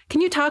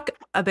 Can you talk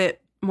a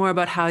bit more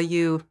about how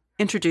you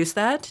introduce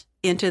that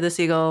into the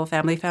Segal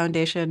Family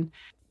Foundation?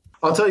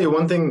 I'll tell you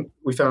one thing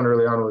we found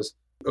early on was,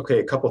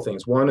 a couple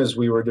things. One is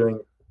we were doing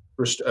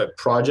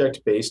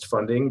project-based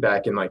funding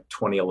back in like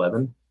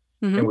 2011,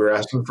 and we were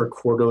asking for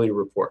quarterly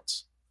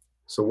reports.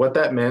 So what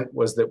that meant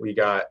was that we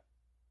got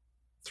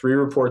 3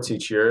 reports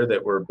each year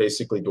that were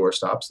basically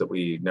doorstops that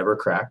we never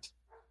cracked.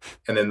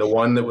 And then the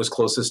one that was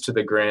closest to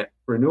the grant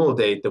renewal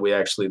date that we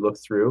actually looked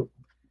through.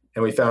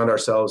 And we found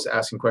ourselves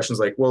asking questions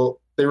like, well,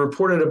 they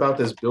reported about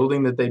this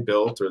building that they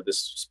built or this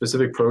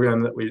specific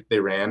program that they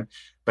ran,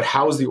 but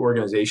how is the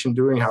organization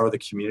doing? How are the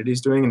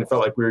communities doing? And it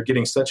felt like we were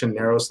getting such a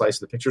narrow slice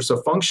of the picture.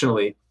 So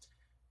functionally,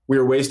 we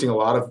were wasting a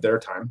lot of their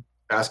time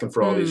asking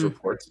for all these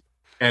reports.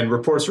 And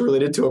reports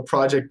related to a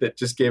project that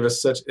just gave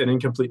us such an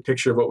incomplete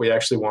picture of what we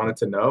actually wanted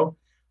to know.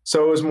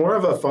 So it was more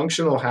of a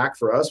functional hack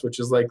for us, which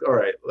is like, all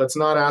right, let's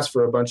not ask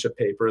for a bunch of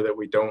paper that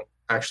we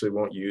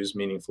won't use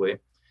meaningfully,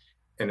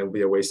 and it'll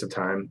be a waste of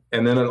time.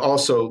 And then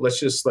also,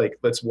 let's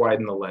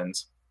widen the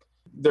lens.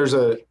 There's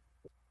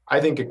I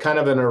think a kind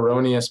of an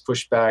erroneous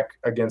pushback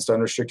against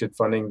unrestricted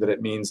funding that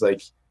it means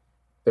like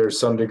there's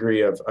some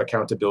degree of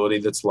accountability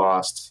that's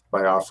lost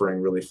by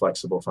offering really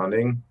flexible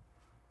funding.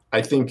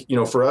 I think,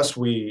 for us,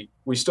 we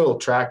still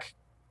track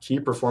key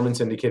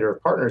performance indicator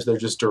of partners. They're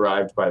just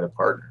derived by the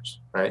partners,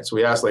 right? So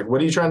we ask, like, what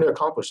are you trying to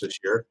accomplish this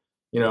year?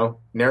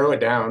 Narrow it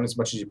down as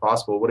much as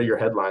possible. What are your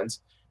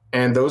headlines?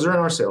 And those are in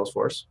our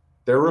Salesforce.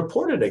 They're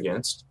reported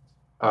against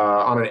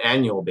on an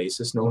annual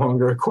basis, no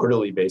longer a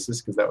quarterly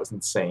basis, because that was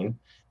insane.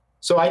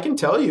 So I can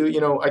tell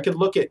you, I could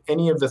look at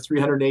any of the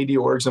 380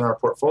 orgs in our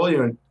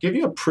portfolio and give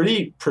you a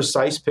pretty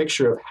precise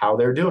picture of how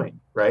they're doing,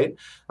 right?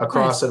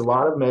 Across a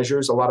lot of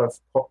measures, a lot of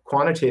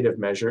quantitative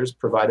measures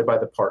provided by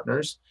the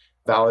partners,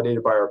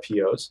 validated by our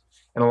POs,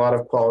 and a lot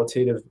of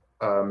qualitative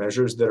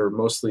measures that are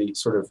mostly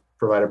sort of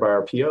provided by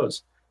our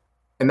POs.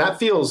 And that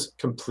feels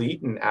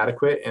complete and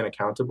adequate and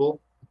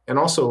accountable, and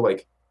also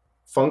like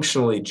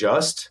functionally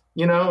just.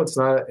 It's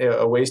not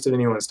a waste of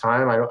anyone's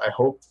time. I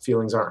hope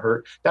feelings aren't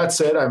hurt. That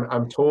said,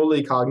 I'm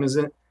totally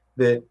cognizant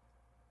that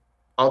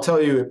I'll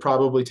tell you, it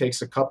probably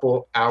takes a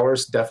couple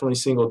hours, definitely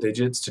single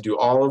digits, to do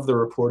all of the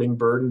reporting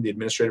burden, the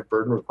administrative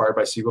burden required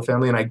by Segal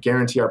family. And I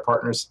guarantee our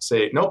partners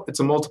say, nope, it's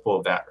a multiple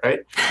of that,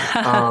 right?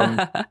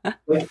 Um,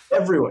 like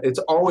everyone, it's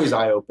always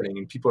eye opening.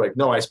 And people are like,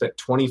 no, I spent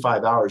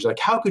 25 hours. Like,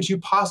 how could you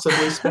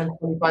possibly spend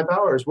 25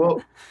 hours?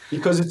 Well,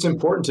 because it's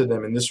important to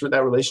them. And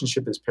that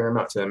relationship is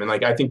paramount to them. And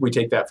like, I think we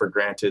take that for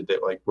granted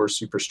that like we're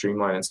super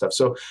streamlined and stuff.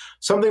 So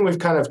something we've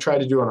kind of tried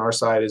to do on our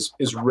side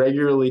is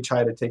regularly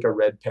try to take a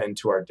red pen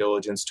to our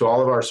diligence, to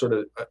all of our sort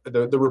of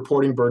the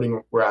reporting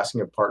burden we're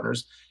asking of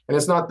partners. And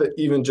it's not that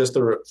even just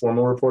the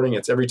formal reporting.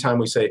 It's every time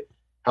we say,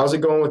 how's it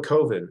going with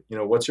COVID?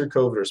 What's your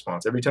COVID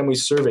response? Every time we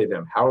survey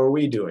them, how are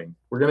we doing?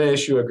 We're going to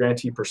issue a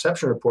grantee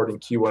perception report in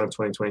Q1 of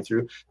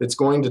 2023 that's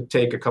going to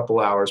take a couple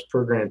hours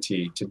per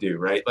grantee to do,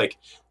 right? Like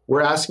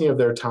we're asking of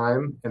their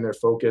time and their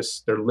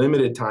focus, their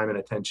limited time and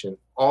attention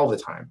all the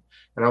time.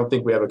 And I don't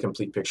think we have a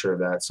complete picture of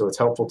that. So it's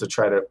helpful to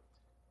try to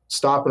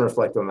stop and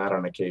reflect on that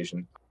on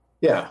occasion.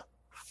 Yeah.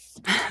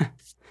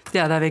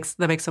 Yeah, that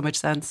makes so much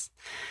sense.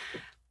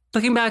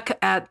 Looking back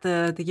at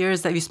the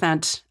years that you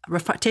spent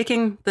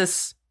taking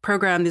this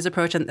program, this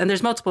approach, and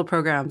there's multiple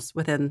programs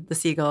within the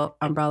Segal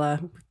umbrella.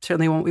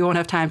 Certainly we won't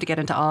have time to get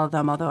into all of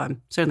them, although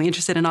I'm certainly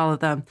interested in all of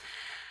them.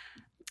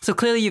 So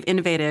clearly you've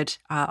innovated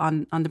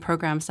on the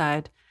program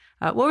side.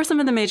 What were some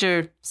of the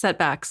major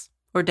setbacks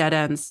or dead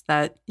ends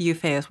that you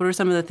faced? What were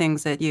some of the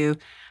things that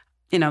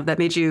that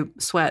made you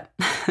sweat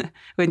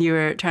when you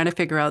were trying to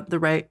figure out the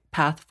right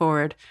path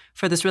forward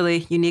for this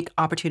really unique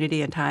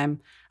opportunity and time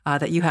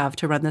that you have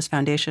to run this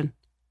foundation?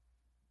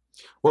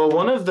 Well,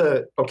 one of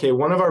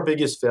our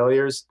biggest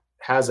failures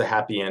has a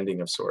happy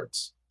ending of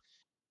sorts.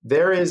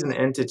 There is an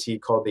entity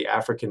called the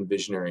African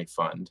Visionary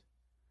Fund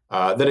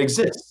that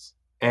exists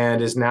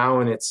and is now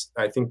in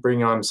I think,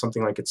 bringing on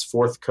something like its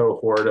fourth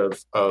cohort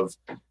of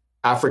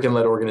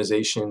African-led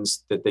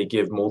organizations that they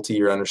give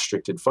multi-year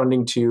unrestricted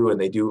funding to,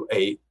 and they do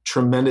a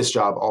tremendous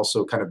job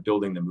also kind of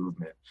building the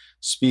movement,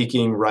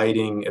 speaking,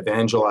 writing,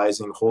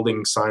 evangelizing,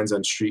 holding signs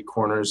on street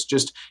corners,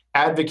 just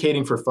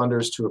advocating for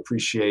funders to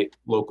appreciate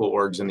local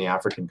orgs in the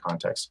African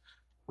context.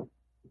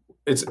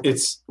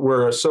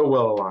 We're so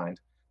well aligned.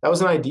 That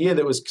was an idea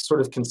that was sort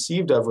of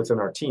conceived of within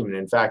our team. And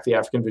in fact, the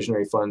African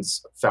Visionary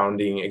Fund's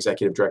founding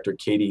executive director,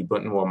 Katie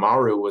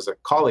Bunton-Wamaru, was a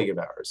colleague of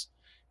ours.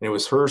 And it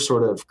was her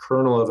sort of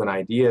kernel of an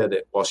idea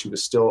that while she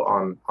was still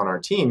on our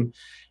team.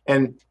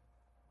 And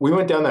we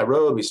went down that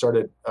road. We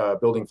started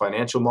building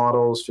financial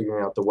models,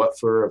 figuring out the what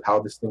for of how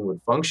this thing would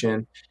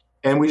function.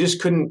 And we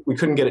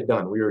couldn't get it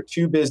done. We were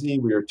too busy.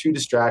 We were too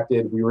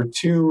distracted. We were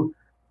too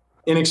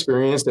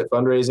inexperienced at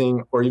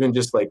fundraising or even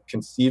just like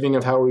conceiving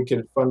of how we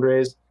could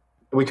fundraise.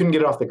 And we couldn't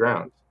get it off the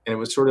ground. And it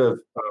was sort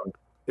of,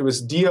 it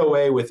was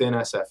DOA within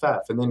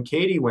SFF. And then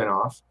Katie went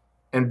off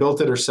and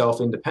built it herself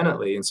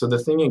independently. And so the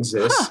thing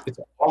exists. Huh. It's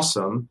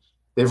awesome.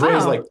 They've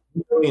raised like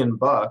 $2 million.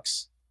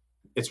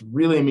 It's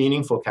really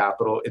meaningful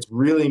capital. It's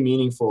really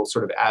meaningful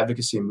sort of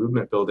advocacy and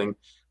movement building,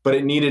 but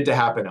it needed to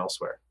happen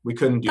elsewhere. We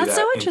couldn't do that. That's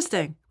so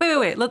interesting.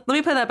 Wait. Let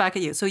me play that back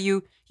at you. So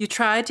you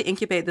tried to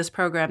incubate this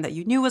program that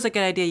you knew was a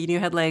good idea. You knew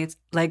had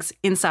legs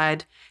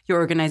inside your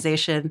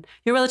organization.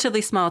 You're a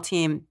relatively small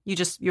team.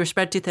 You're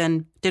spread too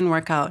thin, didn't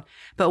work out.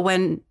 But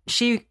when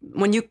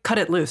you cut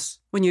it loose,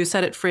 when you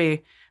set it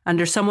free,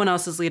 under someone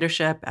else's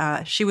leadership,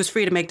 she was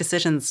free to make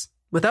decisions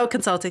without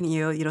consulting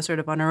you, sort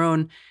of on her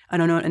own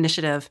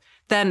initiative.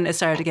 Then it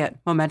started to get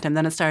momentum.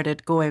 Then it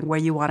started going where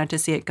you wanted to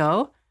see it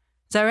go.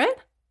 Is that right?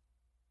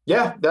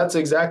 Yeah, that's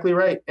exactly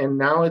right. And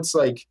now it's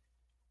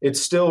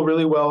still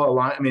really well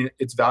aligned. I mean,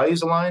 it's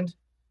values aligned,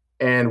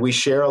 and we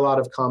share a lot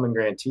of common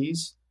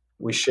grantees.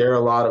 We share a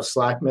lot of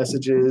Slack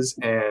messages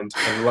and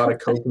a lot of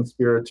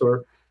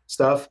co-conspirator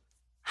stuff.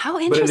 How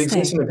interesting. But it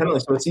exists independently,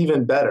 so it's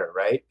even better,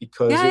 right?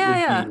 Because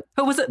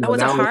But was it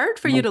hard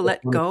for you to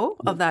let go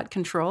of that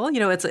control?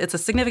 It's a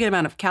significant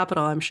amount of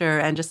capital, I'm sure,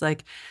 and just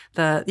like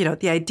the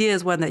idea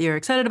is one that you're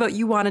excited about.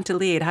 You wanted to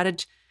lead. How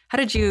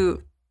did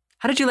you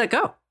let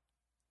go?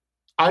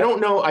 I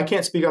don't know. I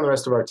can't speak on the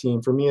rest of our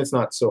team. For me, it's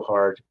not so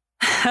hard.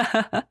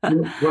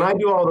 When I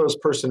do all those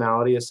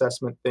personality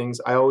assessment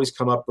things, I always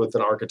come up with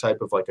an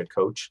archetype of like a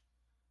coach.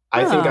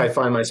 I think I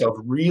find myself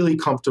really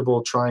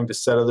comfortable trying to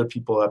set other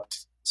people up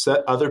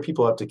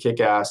to kick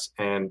ass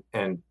and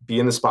be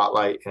in the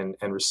spotlight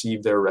and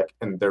receive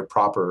their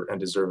proper and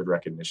deserved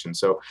recognition.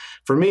 So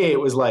for me,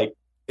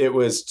 it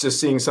was just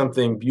seeing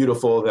something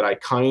beautiful that I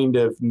kind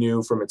of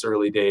knew from its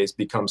early days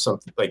become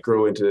something like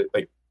grow into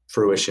like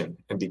fruition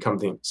and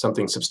become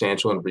something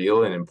substantial and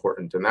real and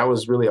important. And that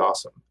was really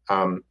awesome.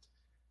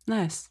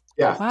 Nice.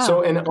 Yeah. Wow.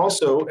 So, and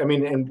also, I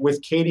mean, and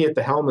with Katie at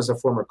the helm as a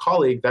former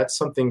colleague, that's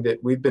something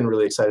that we've been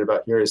really excited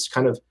about here is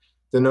kind of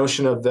the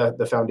notion of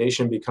the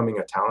foundation becoming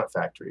a talent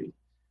factory.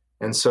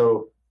 And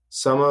so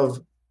some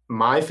of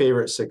my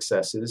favorite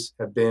successes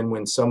have been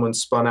when someone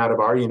spun out of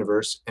our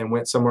universe and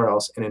went somewhere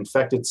else and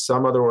infected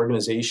some other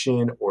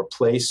organization or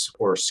place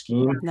or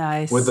scheme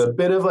with a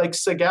bit of like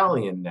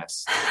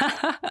Segalian-ness.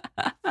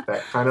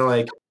 That kind of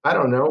like, I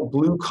don't know,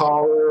 blue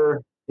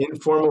collar,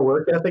 informal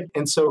work ethic.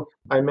 And so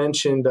I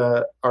mentioned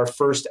our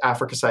first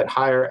Africa site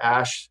hire,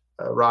 Ash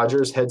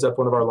Rogers, heads up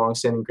one of our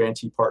longstanding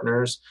grantee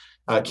partners.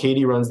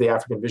 Katie runs the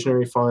African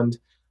Visionary Fund.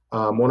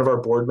 One of our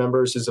board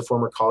members is a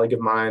former colleague of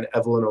mine,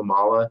 Evelyn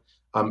Omala.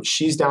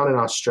 She's down in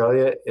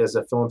Australia as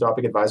a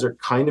philanthropic advisor,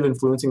 kind of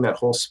influencing that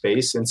whole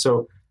space. And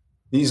so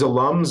these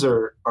alums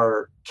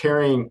are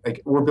carrying,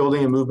 like, we're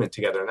building a movement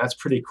together, and that's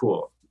pretty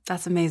cool.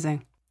 That's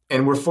amazing.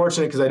 And we're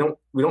fortunate because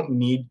we don't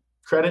need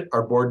credit.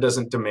 Our board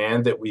doesn't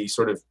demand that we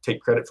sort of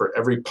take credit for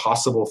every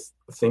possible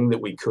thing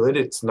that we could.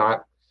 It's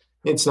not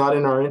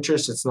in our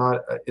interest. It's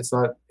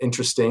not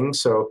interesting.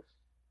 So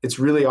it's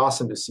really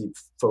awesome to see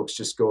folks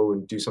just go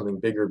and do something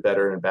bigger,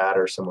 better, and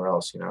badder somewhere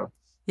else,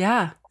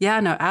 Yeah. Yeah,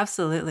 no,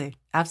 absolutely.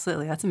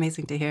 Absolutely. That's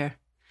amazing to hear.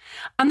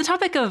 On the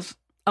topic of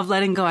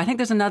letting go, I think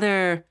there's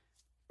another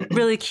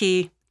really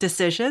key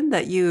decision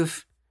that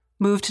you've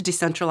moved to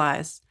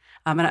decentralize.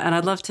 And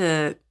I'd love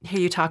to hear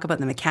you talk about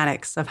the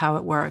mechanics of how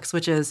it works,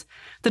 which is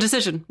the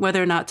decision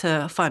whether or not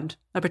to fund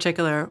a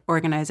particular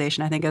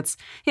organization. I think it's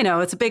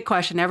a big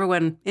question.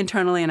 Everyone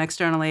internally and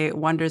externally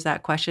wonders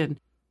that question.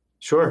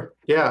 Sure.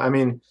 Yeah. I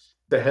mean,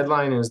 the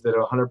headline is that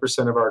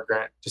 100% of our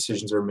grant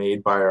decisions are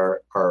made by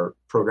our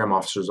program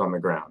officers on the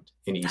ground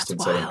in East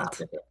and Southern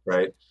Africa,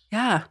 right?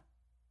 Yeah.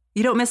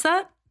 You don't miss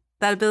that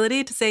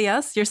ability to say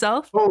yes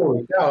yourself?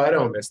 Oh, no, I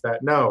don't miss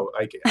that. No,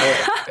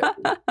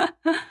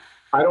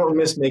 I don't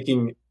miss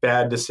making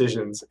bad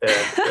decisions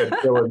and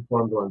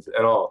ill-informed ones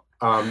at all.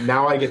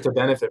 Now I get to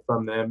benefit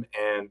from them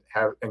and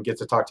get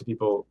to talk to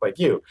people like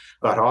you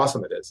about how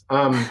awesome it is.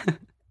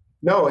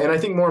 No, and I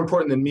think more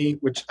important than me,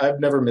 which I've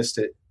never missed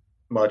it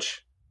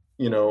much,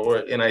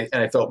 and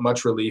I felt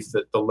much relief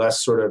that the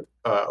less sort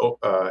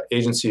of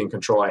agency and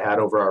control I had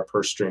over our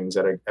purse strings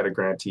at a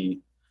grantee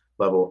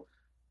level.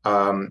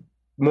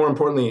 More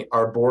importantly,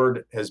 our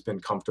board has been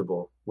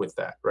comfortable with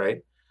that,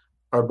 right?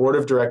 Our board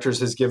of directors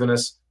has given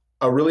us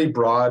a really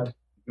broad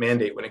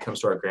mandate when it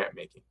comes to our grant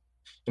making.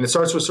 And it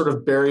starts with sort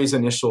of Barry's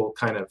initial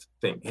kind of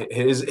thing.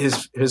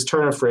 His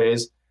turn of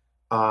phrase,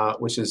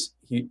 which is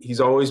he's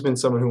always been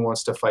someone who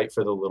wants to fight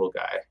for the little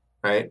guy,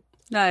 right?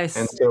 Nice.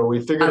 And so we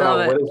figured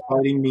out what does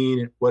fighting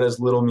mean, what does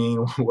little mean,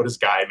 what does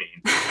guy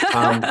mean?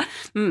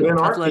 In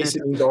our case,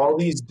 it means all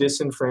these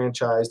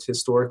disenfranchised,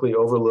 historically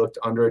overlooked,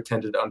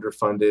 underattended,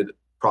 underfunded,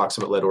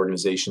 proximate-led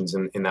organizations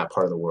in that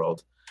part of the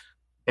world.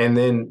 And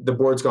then the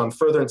board's gone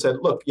further and said,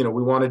 look, we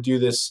want to do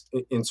this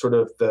in sort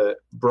of the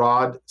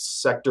broad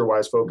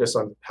sector-wise focus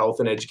on health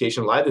and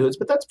education and livelihoods,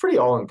 but that's pretty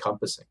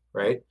all-encompassing,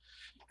 right?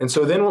 And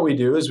so then what we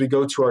do is we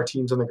go to our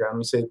teams on the ground and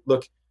we say,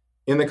 look,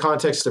 in the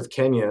context of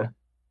Kenya,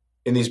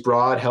 in these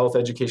broad health,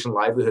 education,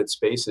 livelihood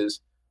spaces,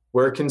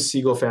 where can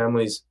Segal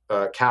families'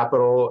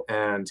 capital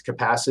and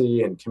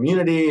capacity and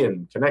community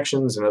and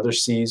connections and other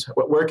Cs,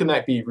 where can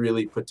that be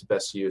really put to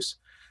best use?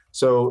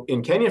 So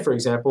in Kenya, for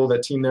example,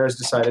 that team there has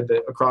decided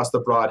that across the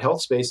broad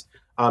health space,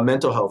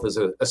 mental health is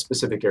a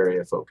specific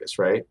area of focus,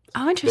 right?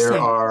 Oh, interesting. There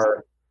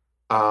are,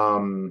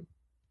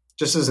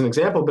 just as an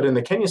example, but in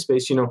the Kenya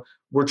space,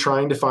 we're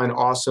trying to find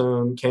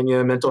awesome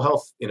Kenya mental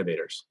health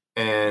innovators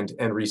and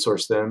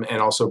resource them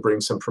and also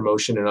bring some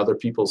promotion and other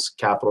people's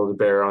capital to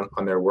bear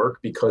on their work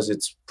because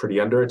it's pretty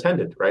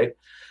underattended, right?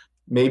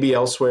 Maybe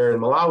elsewhere in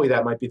Malawi,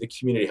 that might be the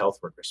community health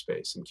worker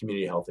space and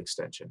community health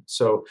extension.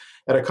 So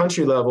at a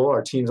country level,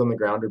 our teams on the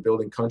ground are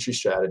building country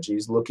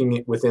strategies,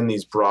 looking within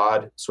these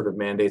broad sort of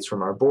mandates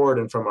from our board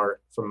and from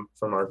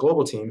our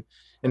global team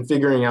and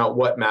figuring out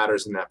what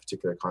matters in that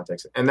particular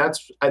context. And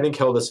that's, I think,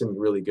 held us in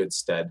really good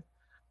stead.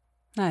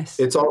 Nice.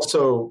 It's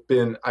also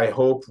been, I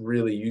hope,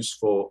 really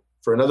useful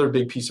for another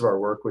big piece of our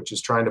work, which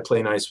is trying to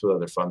play nice with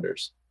other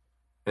funders.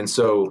 And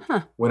so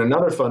when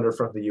another funder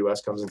from the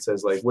US comes and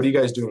says, like, what are you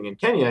guys doing in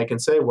Kenya? I can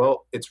say,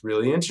 well, it's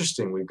really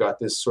interesting. We've got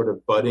this sort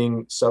of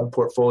budding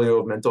sub-portfolio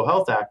of mental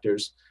health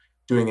actors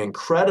doing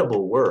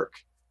incredible work.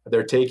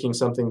 They're taking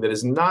something that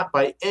is not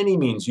by any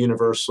means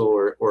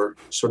universal or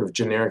sort of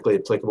generically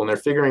applicable. And they're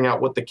figuring out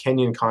what the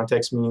Kenyan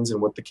context means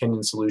and what the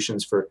Kenyan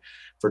solutions for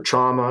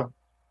trauma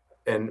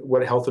and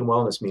what health and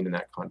wellness mean in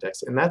that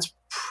context. And that's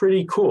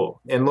pretty cool.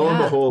 And lo and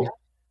behold,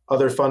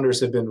 other funders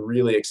have been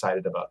really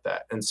excited about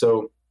that. And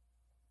so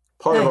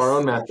part of our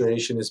own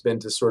maturation has been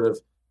to sort of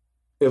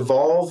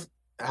evolve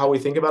how we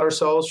think about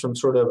ourselves from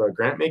sort of a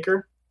grant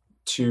maker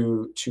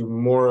to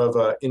more of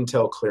a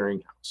intel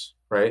clearinghouse,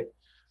 right?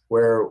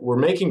 Where we're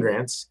making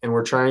grants and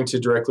we're trying to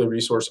directly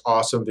resource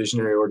awesome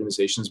visionary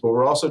organizations, but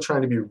we're also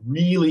trying to be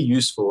really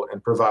useful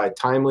and provide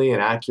timely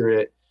and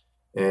accurate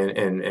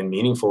and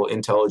meaningful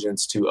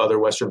intelligence to other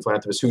Western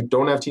philanthropists who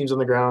don't have teams on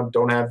the ground,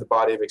 don't have the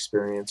body of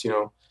experience,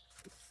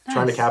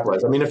 trying to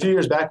capitalize. I mean, a few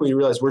years back, we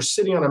realized we're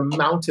sitting on a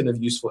mountain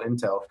of useful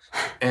intel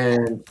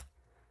and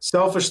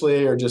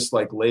selfishly or just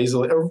like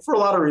lazily, or for a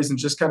lot of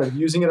reasons, just kind of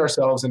using it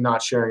ourselves and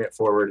not sharing it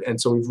forward. And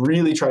so we've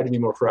really tried to be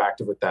more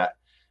proactive with that,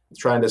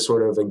 trying to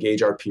sort of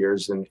engage our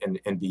peers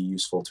and be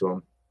useful to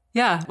them.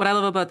 Yeah. What I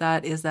love about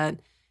that is that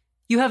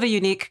you have a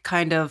unique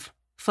kind of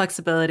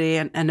flexibility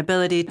and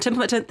ability to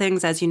implement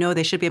things as you know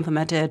they should be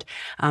implemented,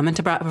 and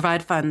to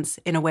provide funds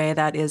in a way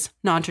that is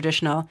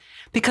non-traditional.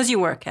 Because you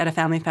work at a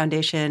family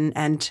foundation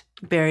and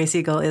Barry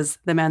Segal is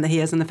the man that he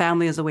is and the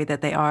family is the way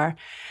that they are,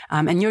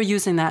 and you're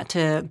using that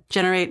to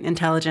generate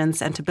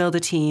intelligence and to build a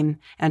team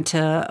and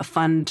to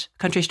fund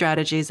country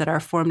strategies that are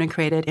formed and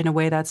created in a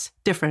way that's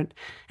different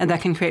and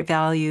that can create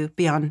value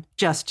beyond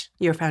just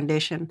your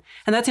foundation.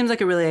 And that seems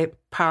like a really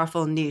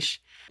powerful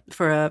niche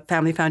for a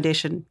family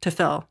foundation to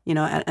fill,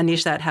 a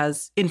niche that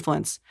has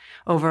influence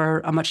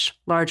over a much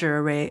larger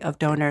array of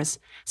donors.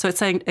 So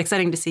it's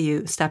exciting to see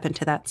you step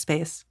into that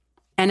space.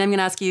 And I'm going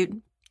to ask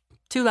you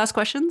two last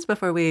questions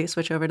before we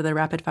switch over to the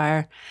rapid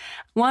fire.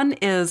 One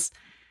is,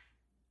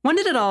 when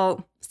did it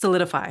all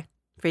solidify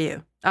for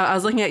you? I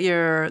was looking at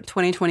your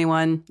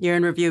 2021 year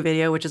in review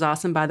video, which is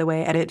awesome, by the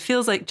way. And it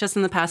feels like just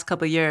in the past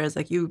couple of years,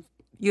 like you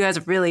guys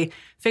have really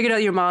figured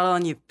out your model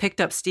and you've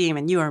picked up steam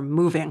and you are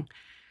moving.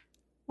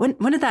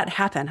 When did that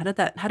happen?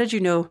 How did you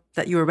know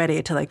that you were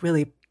ready to like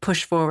really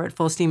push forward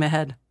full steam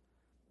ahead?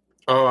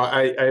 Oh,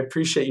 I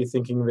appreciate you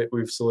thinking that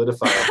we've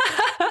solidified.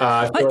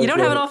 What, you don't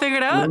have it all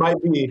figured out?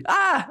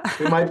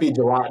 We might be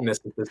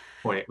gelatinous at this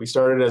point. We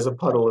started as a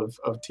puddle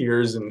of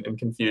tears and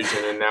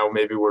confusion, and now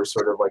maybe we're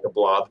sort of like a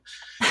blob.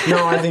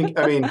 No, I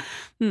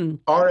mean,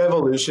 our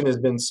evolution has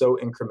been so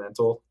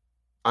incremental.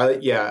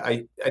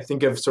 I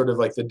think of sort of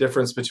like the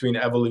difference between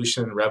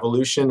evolution and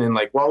revolution. And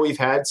like, while we've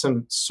had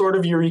some sort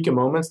of eureka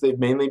moments, they've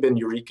mainly been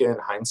eureka in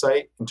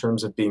hindsight in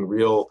terms of being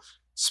real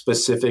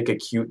specific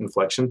acute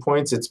inflection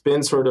points. It's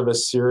been sort of a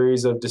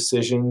series of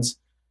decisions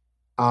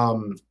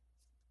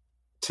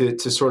to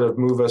sort of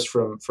move us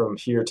from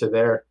here to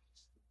there.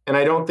 And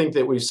I don't think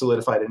that we've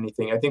solidified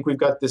anything. I think we've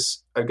got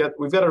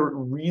a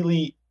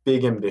really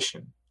big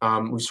ambition.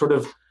 We've sort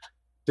of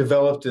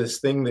developed this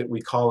thing that we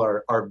call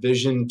our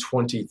Vision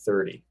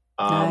 2030,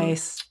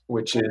 nice.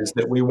 Which is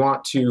that we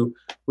want to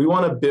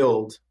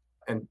build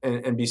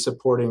and be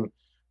supporting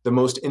the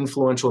most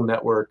influential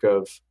network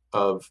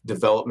of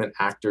development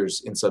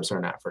actors in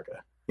sub-Saharan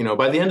Africa.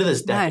 By the end of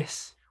this decade,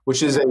 nice.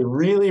 Which is a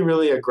really,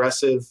 really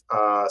aggressive,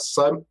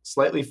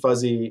 slightly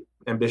fuzzy,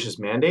 ambitious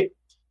mandate.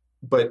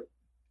 But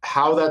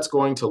how that's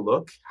going to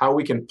look, how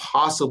we can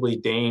possibly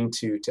deign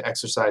to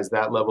exercise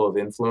that level of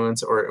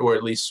influence, or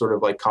at least sort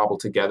of like cobble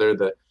together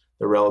the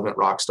relevant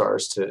rock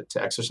stars to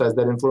exercise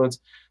that influence,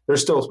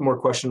 there's still more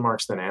question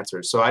marks than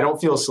answers. So I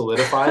don't feel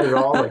solidified at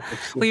all.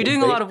 Well, you're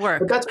doing a lot of work.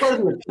 But that's part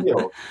of the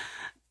appeal.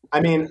 I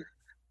mean,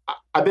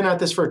 I've been at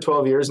this for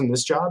 12 years in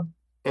this job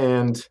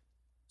and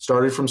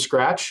started from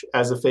scratch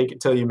as a fake it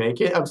till you make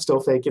it. I'm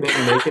still faking it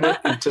and making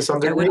it to some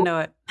degree. I wouldn't know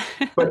it.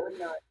 But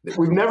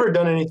we've never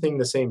done anything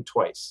the same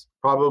twice.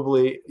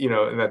 Probably,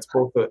 and that's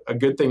both a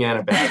good thing and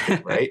a bad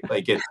thing, right?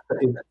 Like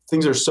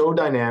things are so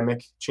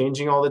dynamic,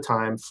 changing all the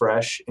time,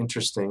 fresh,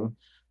 interesting.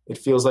 It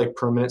feels like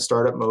permanent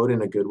startup mode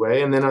in a good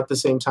way. And then at the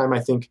same time, I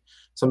think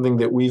something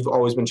that we've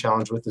always been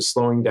challenged with is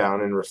slowing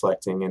down and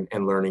reflecting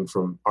and learning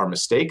from our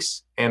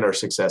mistakes and our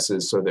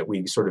successes so that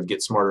we sort of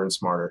get smarter and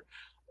smarter.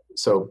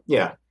 So,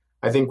 yeah.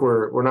 I think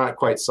we're not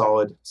quite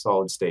solid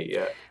state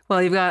yet.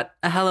 Well, you've got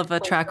a hell of a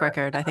track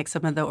record. I think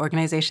some of the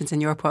organizations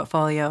in your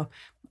portfolio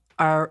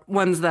are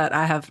ones that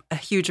I have a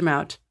huge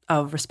amount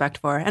of respect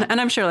for. And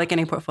I'm sure, like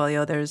any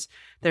portfolio, there's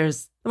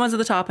the ones at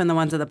the top and the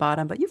ones at the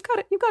bottom, but you've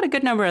got a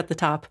good number at the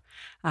top.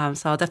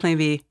 So I'll definitely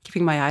be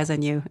keeping my eyes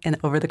on you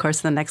over the course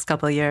of the next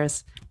couple of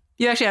years.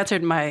 You actually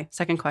answered my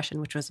second question,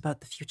 which was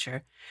about the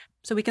future.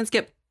 So we can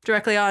skip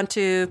directly on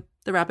to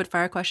the rapid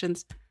fire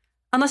questions.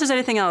 Unless there's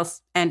anything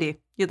else, Andy,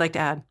 you'd like to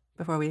add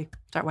before we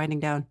start winding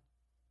down.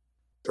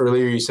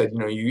 Earlier you said,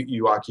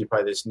 you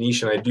occupy this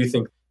niche, and I do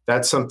think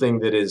that's something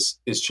that is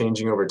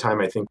changing over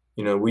time. I think,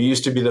 we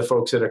used to be the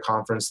folks at a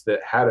conference that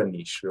had a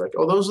niche. We're like,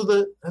 oh,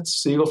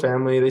 that's Segal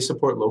family. They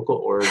support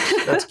local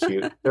orgs. That's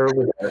cute. They're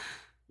over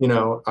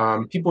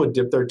there. People would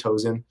dip their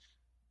toes in.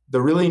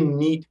 The really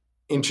neat,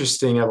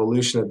 interesting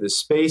evolution of this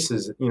space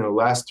is,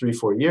 last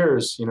 3-4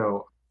 years,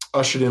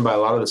 ushered in by a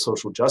lot of the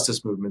social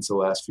justice movements the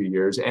last few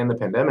years and the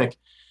pandemic.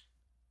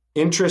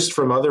 Interest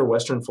from other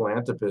Western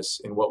philanthropists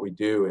in what we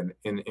do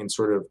and in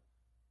sort of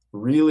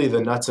really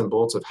the nuts and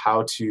bolts of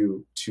how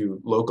to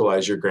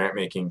localize your grant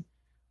making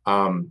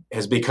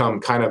has become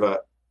kind of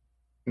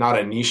not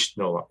a niche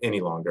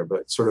any longer,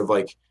 but sort of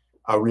like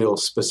a real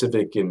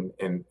specific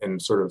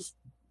and sort of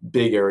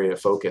big area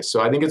of focus. So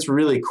I think it's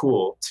really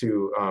cool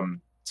to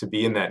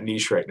be in that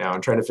niche right now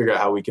and trying to figure out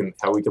how we can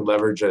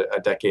leverage a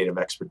decade of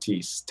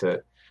expertise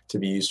to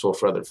be useful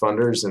for other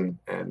funders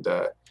and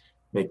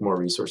make more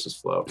resources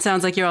flow.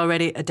 Sounds like you're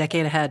already a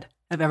decade ahead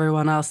of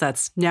everyone else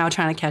that's now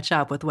trying to catch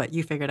up with what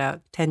you figured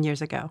out 10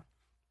 years ago.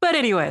 But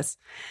anyways,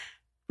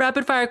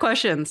 rapid fire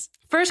questions.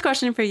 First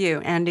question for you,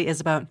 Andy, is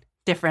about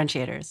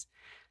differentiators.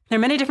 There are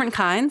many different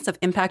kinds of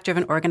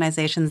impact-driven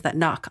organizations that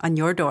knock on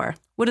your door.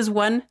 What is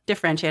one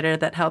differentiator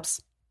that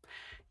helps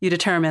you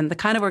determine the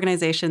kind of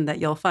organization that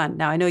you'll fund?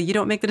 Now, I know you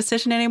don't make the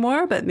decision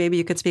anymore, but maybe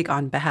you could speak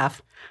on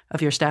behalf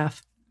of your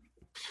staff.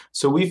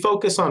 So we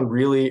focus on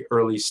really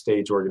early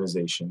stage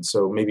organizations.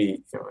 So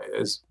maybe,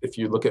 as if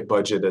you look at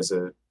budget as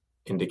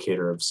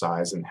indicator of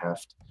size and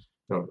heft.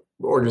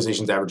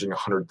 Organizations averaging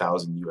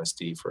 100,000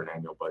 USD for an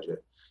annual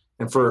budget.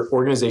 And for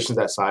organizations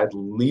that size,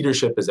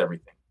 leadership is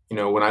everything.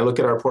 When I look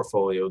at our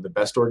portfolio, the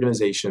best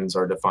organizations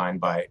are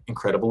defined by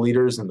incredible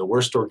leaders, and the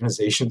worst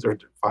organizations are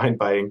defined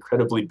by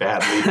incredibly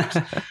bad leaders.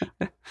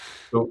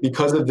 So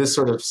because of this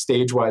sort of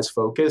stage-wise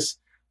focus,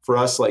 for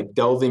us, like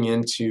delving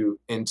into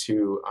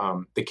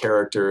the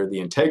character, the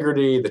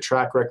integrity, the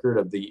track record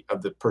of the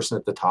person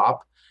at the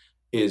top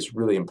is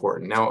really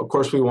important. Now, of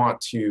course, we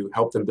want to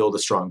help them build a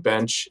strong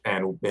bench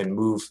and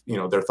move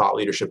their thought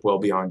leadership well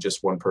beyond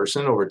just one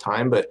person over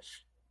time, but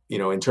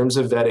in terms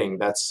of vetting,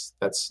 that's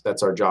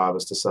our job,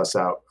 is to suss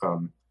out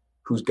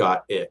who's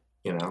got it,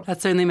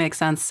 That certainly makes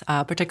sense,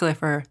 particularly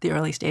for the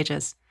early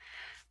stages.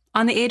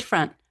 On the aid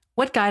front,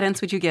 what guidance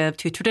would you give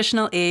to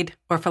traditional aid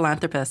or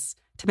philanthropists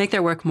to make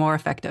their work more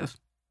effective?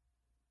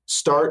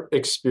 Start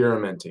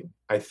experimenting.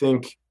 I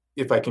think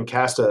if I can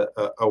cast a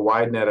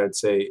wide net, I'd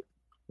say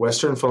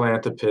Western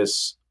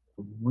philanthropists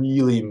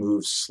really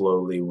move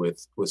slowly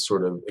with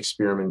sort of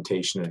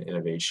experimentation and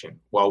innovation,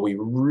 while we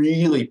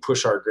really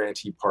push our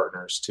grantee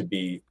partners to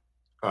be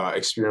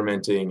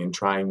experimenting and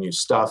trying new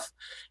stuff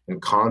and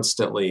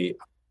constantly,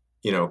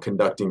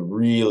 conducting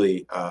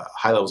really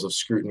high levels of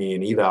scrutiny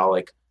and eval.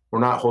 Like, we're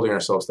not holding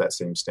ourselves to that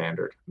same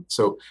standard.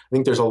 So I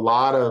think there's a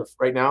lot of,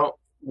 right now,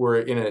 we're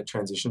in a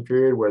transition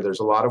period where there's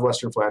a lot of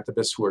Western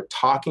philanthropists who are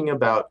talking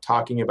about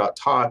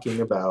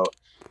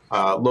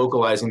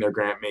localizing their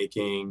grant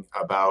making,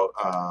 about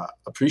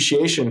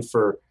appreciation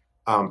for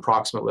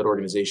proximate-led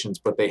organizations,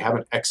 but they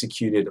haven't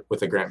executed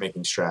with a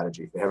grant-making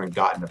strategy. They haven't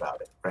gotten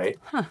about it, right?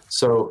 Huh.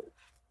 So,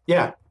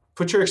 yeah,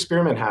 put your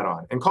experiment hat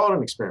on and call it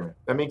an experiment.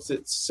 That makes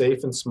it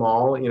safe and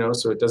small,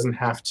 so it doesn't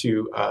have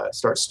to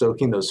start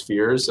stoking those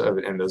fears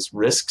and those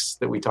risks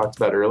that we talked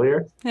about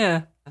earlier.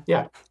 Yeah.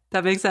 Yeah.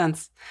 That makes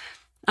sense.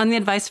 On the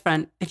advice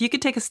front, if you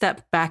could take a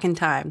step back in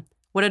time,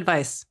 what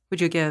advice would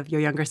you give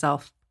your younger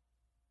self?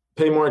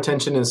 Pay more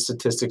attention in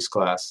statistics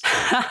class.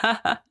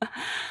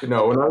 When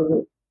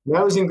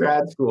I was in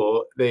grad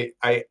school,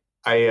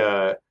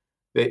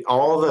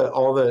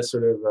 all the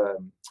sort of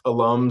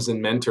alums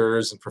and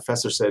mentors and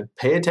professors said,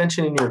 pay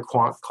attention in your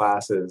quant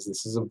classes.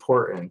 This is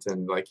important.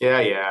 And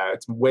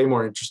it's way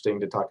more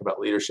interesting to talk about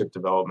leadership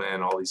development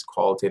and all these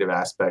qualitative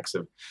aspects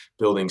of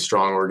building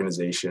strong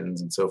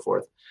organizations and so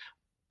forth.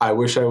 I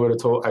wish I would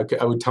have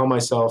I would tell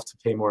myself to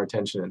pay more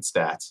attention in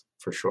stats,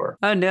 for sure.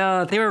 Oh,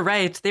 no, they were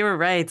right.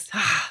 Would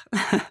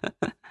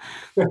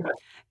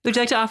you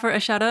like to offer a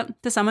shout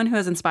out to someone who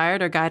has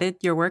inspired or guided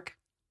your work?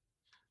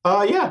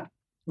 Yeah.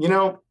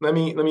 Let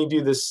me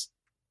do this.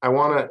 I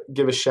want to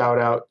give a shout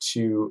out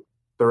to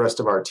the rest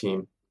of our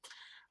team.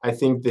 I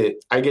think that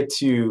I get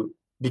to,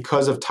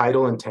 because of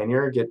title and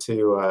tenure, get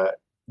a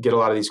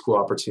lot of these cool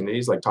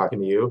opportunities, like talking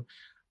to you.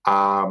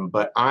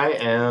 But I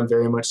am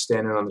very much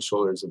standing on the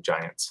shoulders of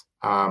giants.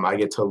 I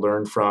get to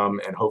learn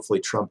from and hopefully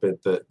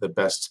trumpet the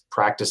best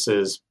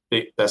practices,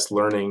 best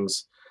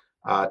learnings,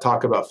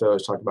 talk about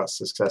failures, talk about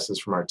successes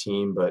from our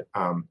team. But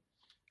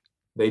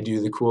they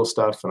do the cool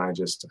stuff, and I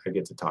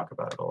get to talk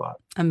about it a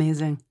lot.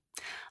 Amazing.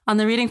 On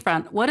the reading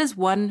front, what is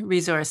one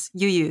resource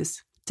you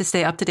use to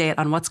stay up to date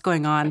on what's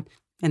going on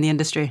in the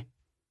industry?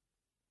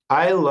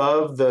 I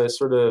love the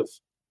sort of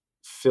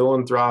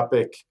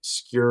philanthropic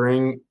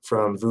skewering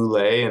from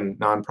Voulet and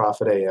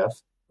Nonprofit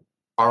AF.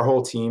 Our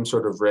whole team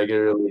sort of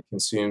regularly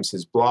consumes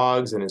his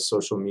blogs and his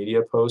social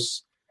media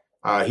posts.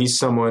 He's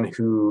someone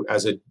who,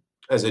 as a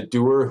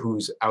doer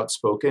who's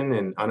outspoken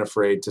and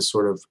unafraid to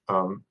sort of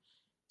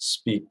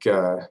speak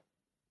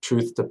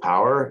truth to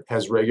power,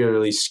 has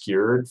regularly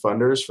skewered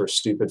funders for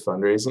stupid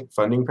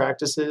funding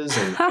practices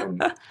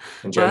and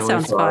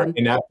generally for our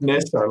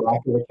ineptness, our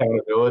lack of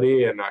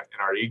accountability, and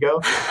our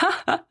ego.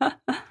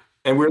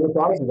 And we're the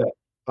product of that.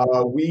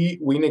 We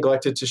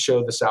neglected to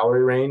show the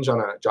salary range on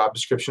a job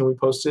description we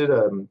posted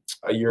a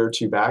year or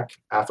two back,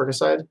 Africa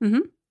side. Mm-hmm.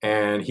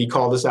 And he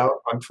called us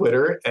out on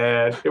Twitter,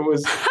 and it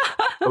was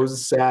a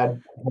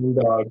sad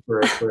dog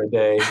for a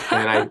day.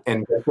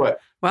 And guess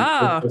what?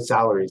 Wow. The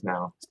salaries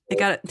now. So,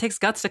 it takes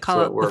guts to call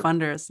out the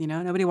funders.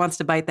 Nobody wants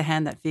to bite the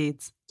hand that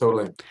feeds.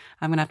 Totally.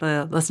 I'm going to have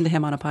to listen to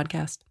him on a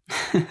podcast.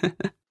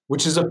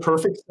 Which is a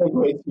perfect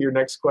segue to your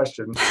next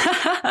question.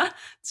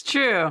 It's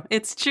true.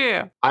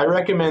 I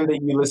recommend that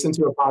you listen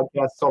to a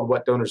podcast called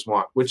What Donors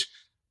Want, which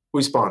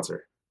we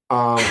sponsor.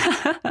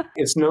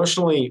 It's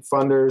notionally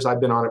funders. I've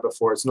been on it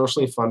before. It's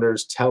notionally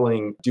funders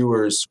telling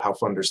doers how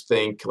funders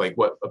think, like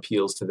what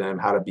appeals to them,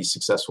 how to be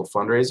successful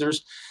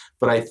fundraisers.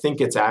 But I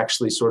think it's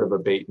actually sort of a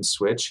bait and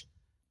switch.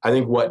 I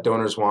think What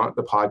Donors Want,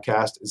 the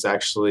podcast, is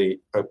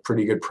actually a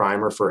pretty good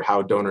primer for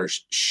how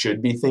donors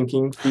should be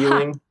thinking,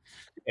 feeling.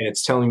 And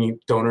it's telling you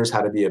donors how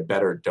to be a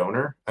better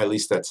donor. At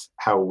least that's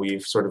how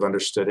we've sort of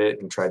understood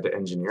it and tried to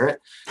engineer it.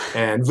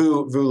 And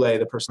Voulet,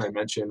 the person I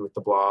mentioned with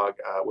the blog,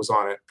 was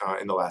on it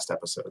in the last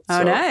episode. Oh,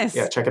 so, nice.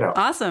 Yeah, check it out.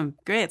 Awesome.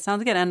 Great.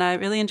 Sounds good. And I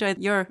really enjoyed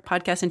your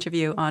podcast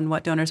interview on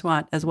What Donors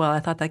Want as well.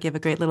 I thought that gave a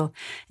great little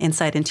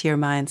insight into your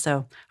mind.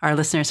 So our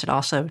listeners should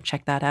also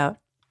check that out.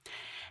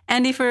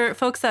 Andy, for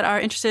folks that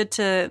are interested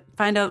to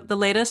find out the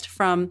latest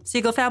from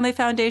Segal Family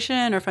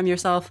Foundation or from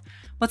yourself,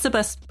 what's the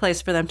best place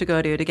for them to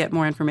go to get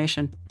more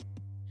information?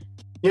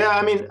 Yeah,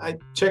 I mean,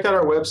 check out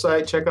our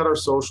website, check out our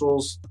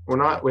socials.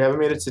 We haven't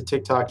made it to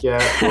TikTok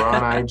yet. We're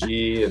on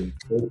IG and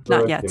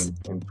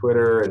Facebook and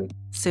Twitter. And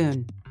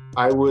soon.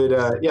 I would,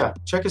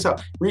 check us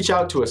out. Reach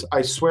out to us.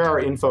 I swear our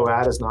info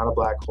ad is not a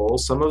black hole.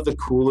 Some of the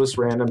coolest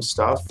random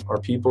stuff are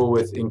people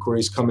with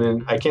inquiries coming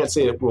in. I can't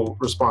say it will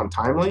respond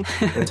in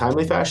a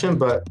timely fashion,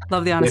 but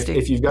love the honesty.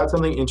 If you've got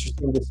something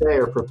interesting to say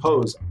or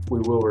propose,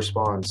 we will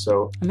respond.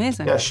 So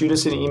amazing. Yeah, shoot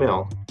us an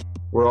email.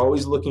 We're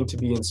always looking to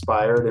be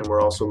inspired, and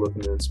we're also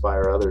looking to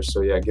inspire others.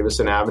 So yeah, give us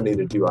an avenue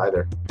to do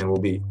either, and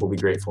we'll be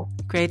grateful.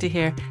 Great to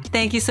hear.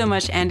 Thank you so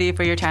much, Andy,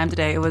 for your time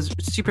today. It was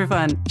super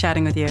fun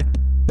chatting with you.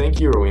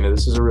 Thank you, Rowena.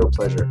 This is a real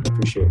pleasure. I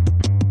appreciate it.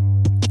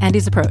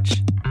 Andy's approach,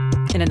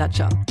 in a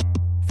nutshell.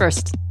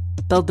 First,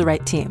 build the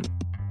right team.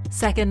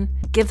 Second,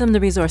 give them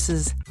the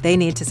resources they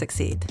need to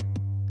succeed.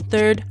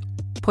 Third,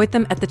 point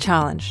them at the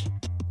challenge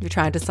you're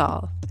trying to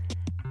solve.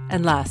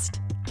 And last,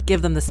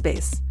 give them the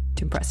space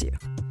to impress you.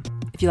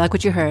 If you like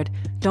what you heard,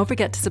 don't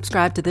forget to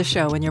subscribe to this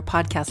show in your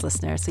podcast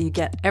listener so you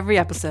get every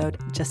episode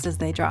just as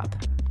they drop.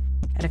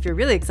 And if you're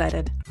really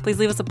excited, please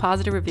leave us a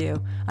positive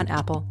review on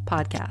Apple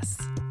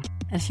Podcasts.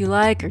 And if you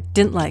like or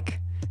didn't like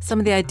some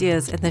of the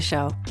ideas in this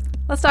show,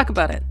 let's talk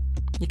about it.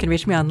 You can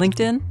reach me on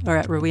LinkedIn or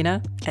at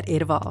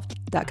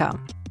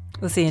Rowena@8evolved.com.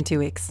 We'll see you in 2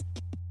 weeks.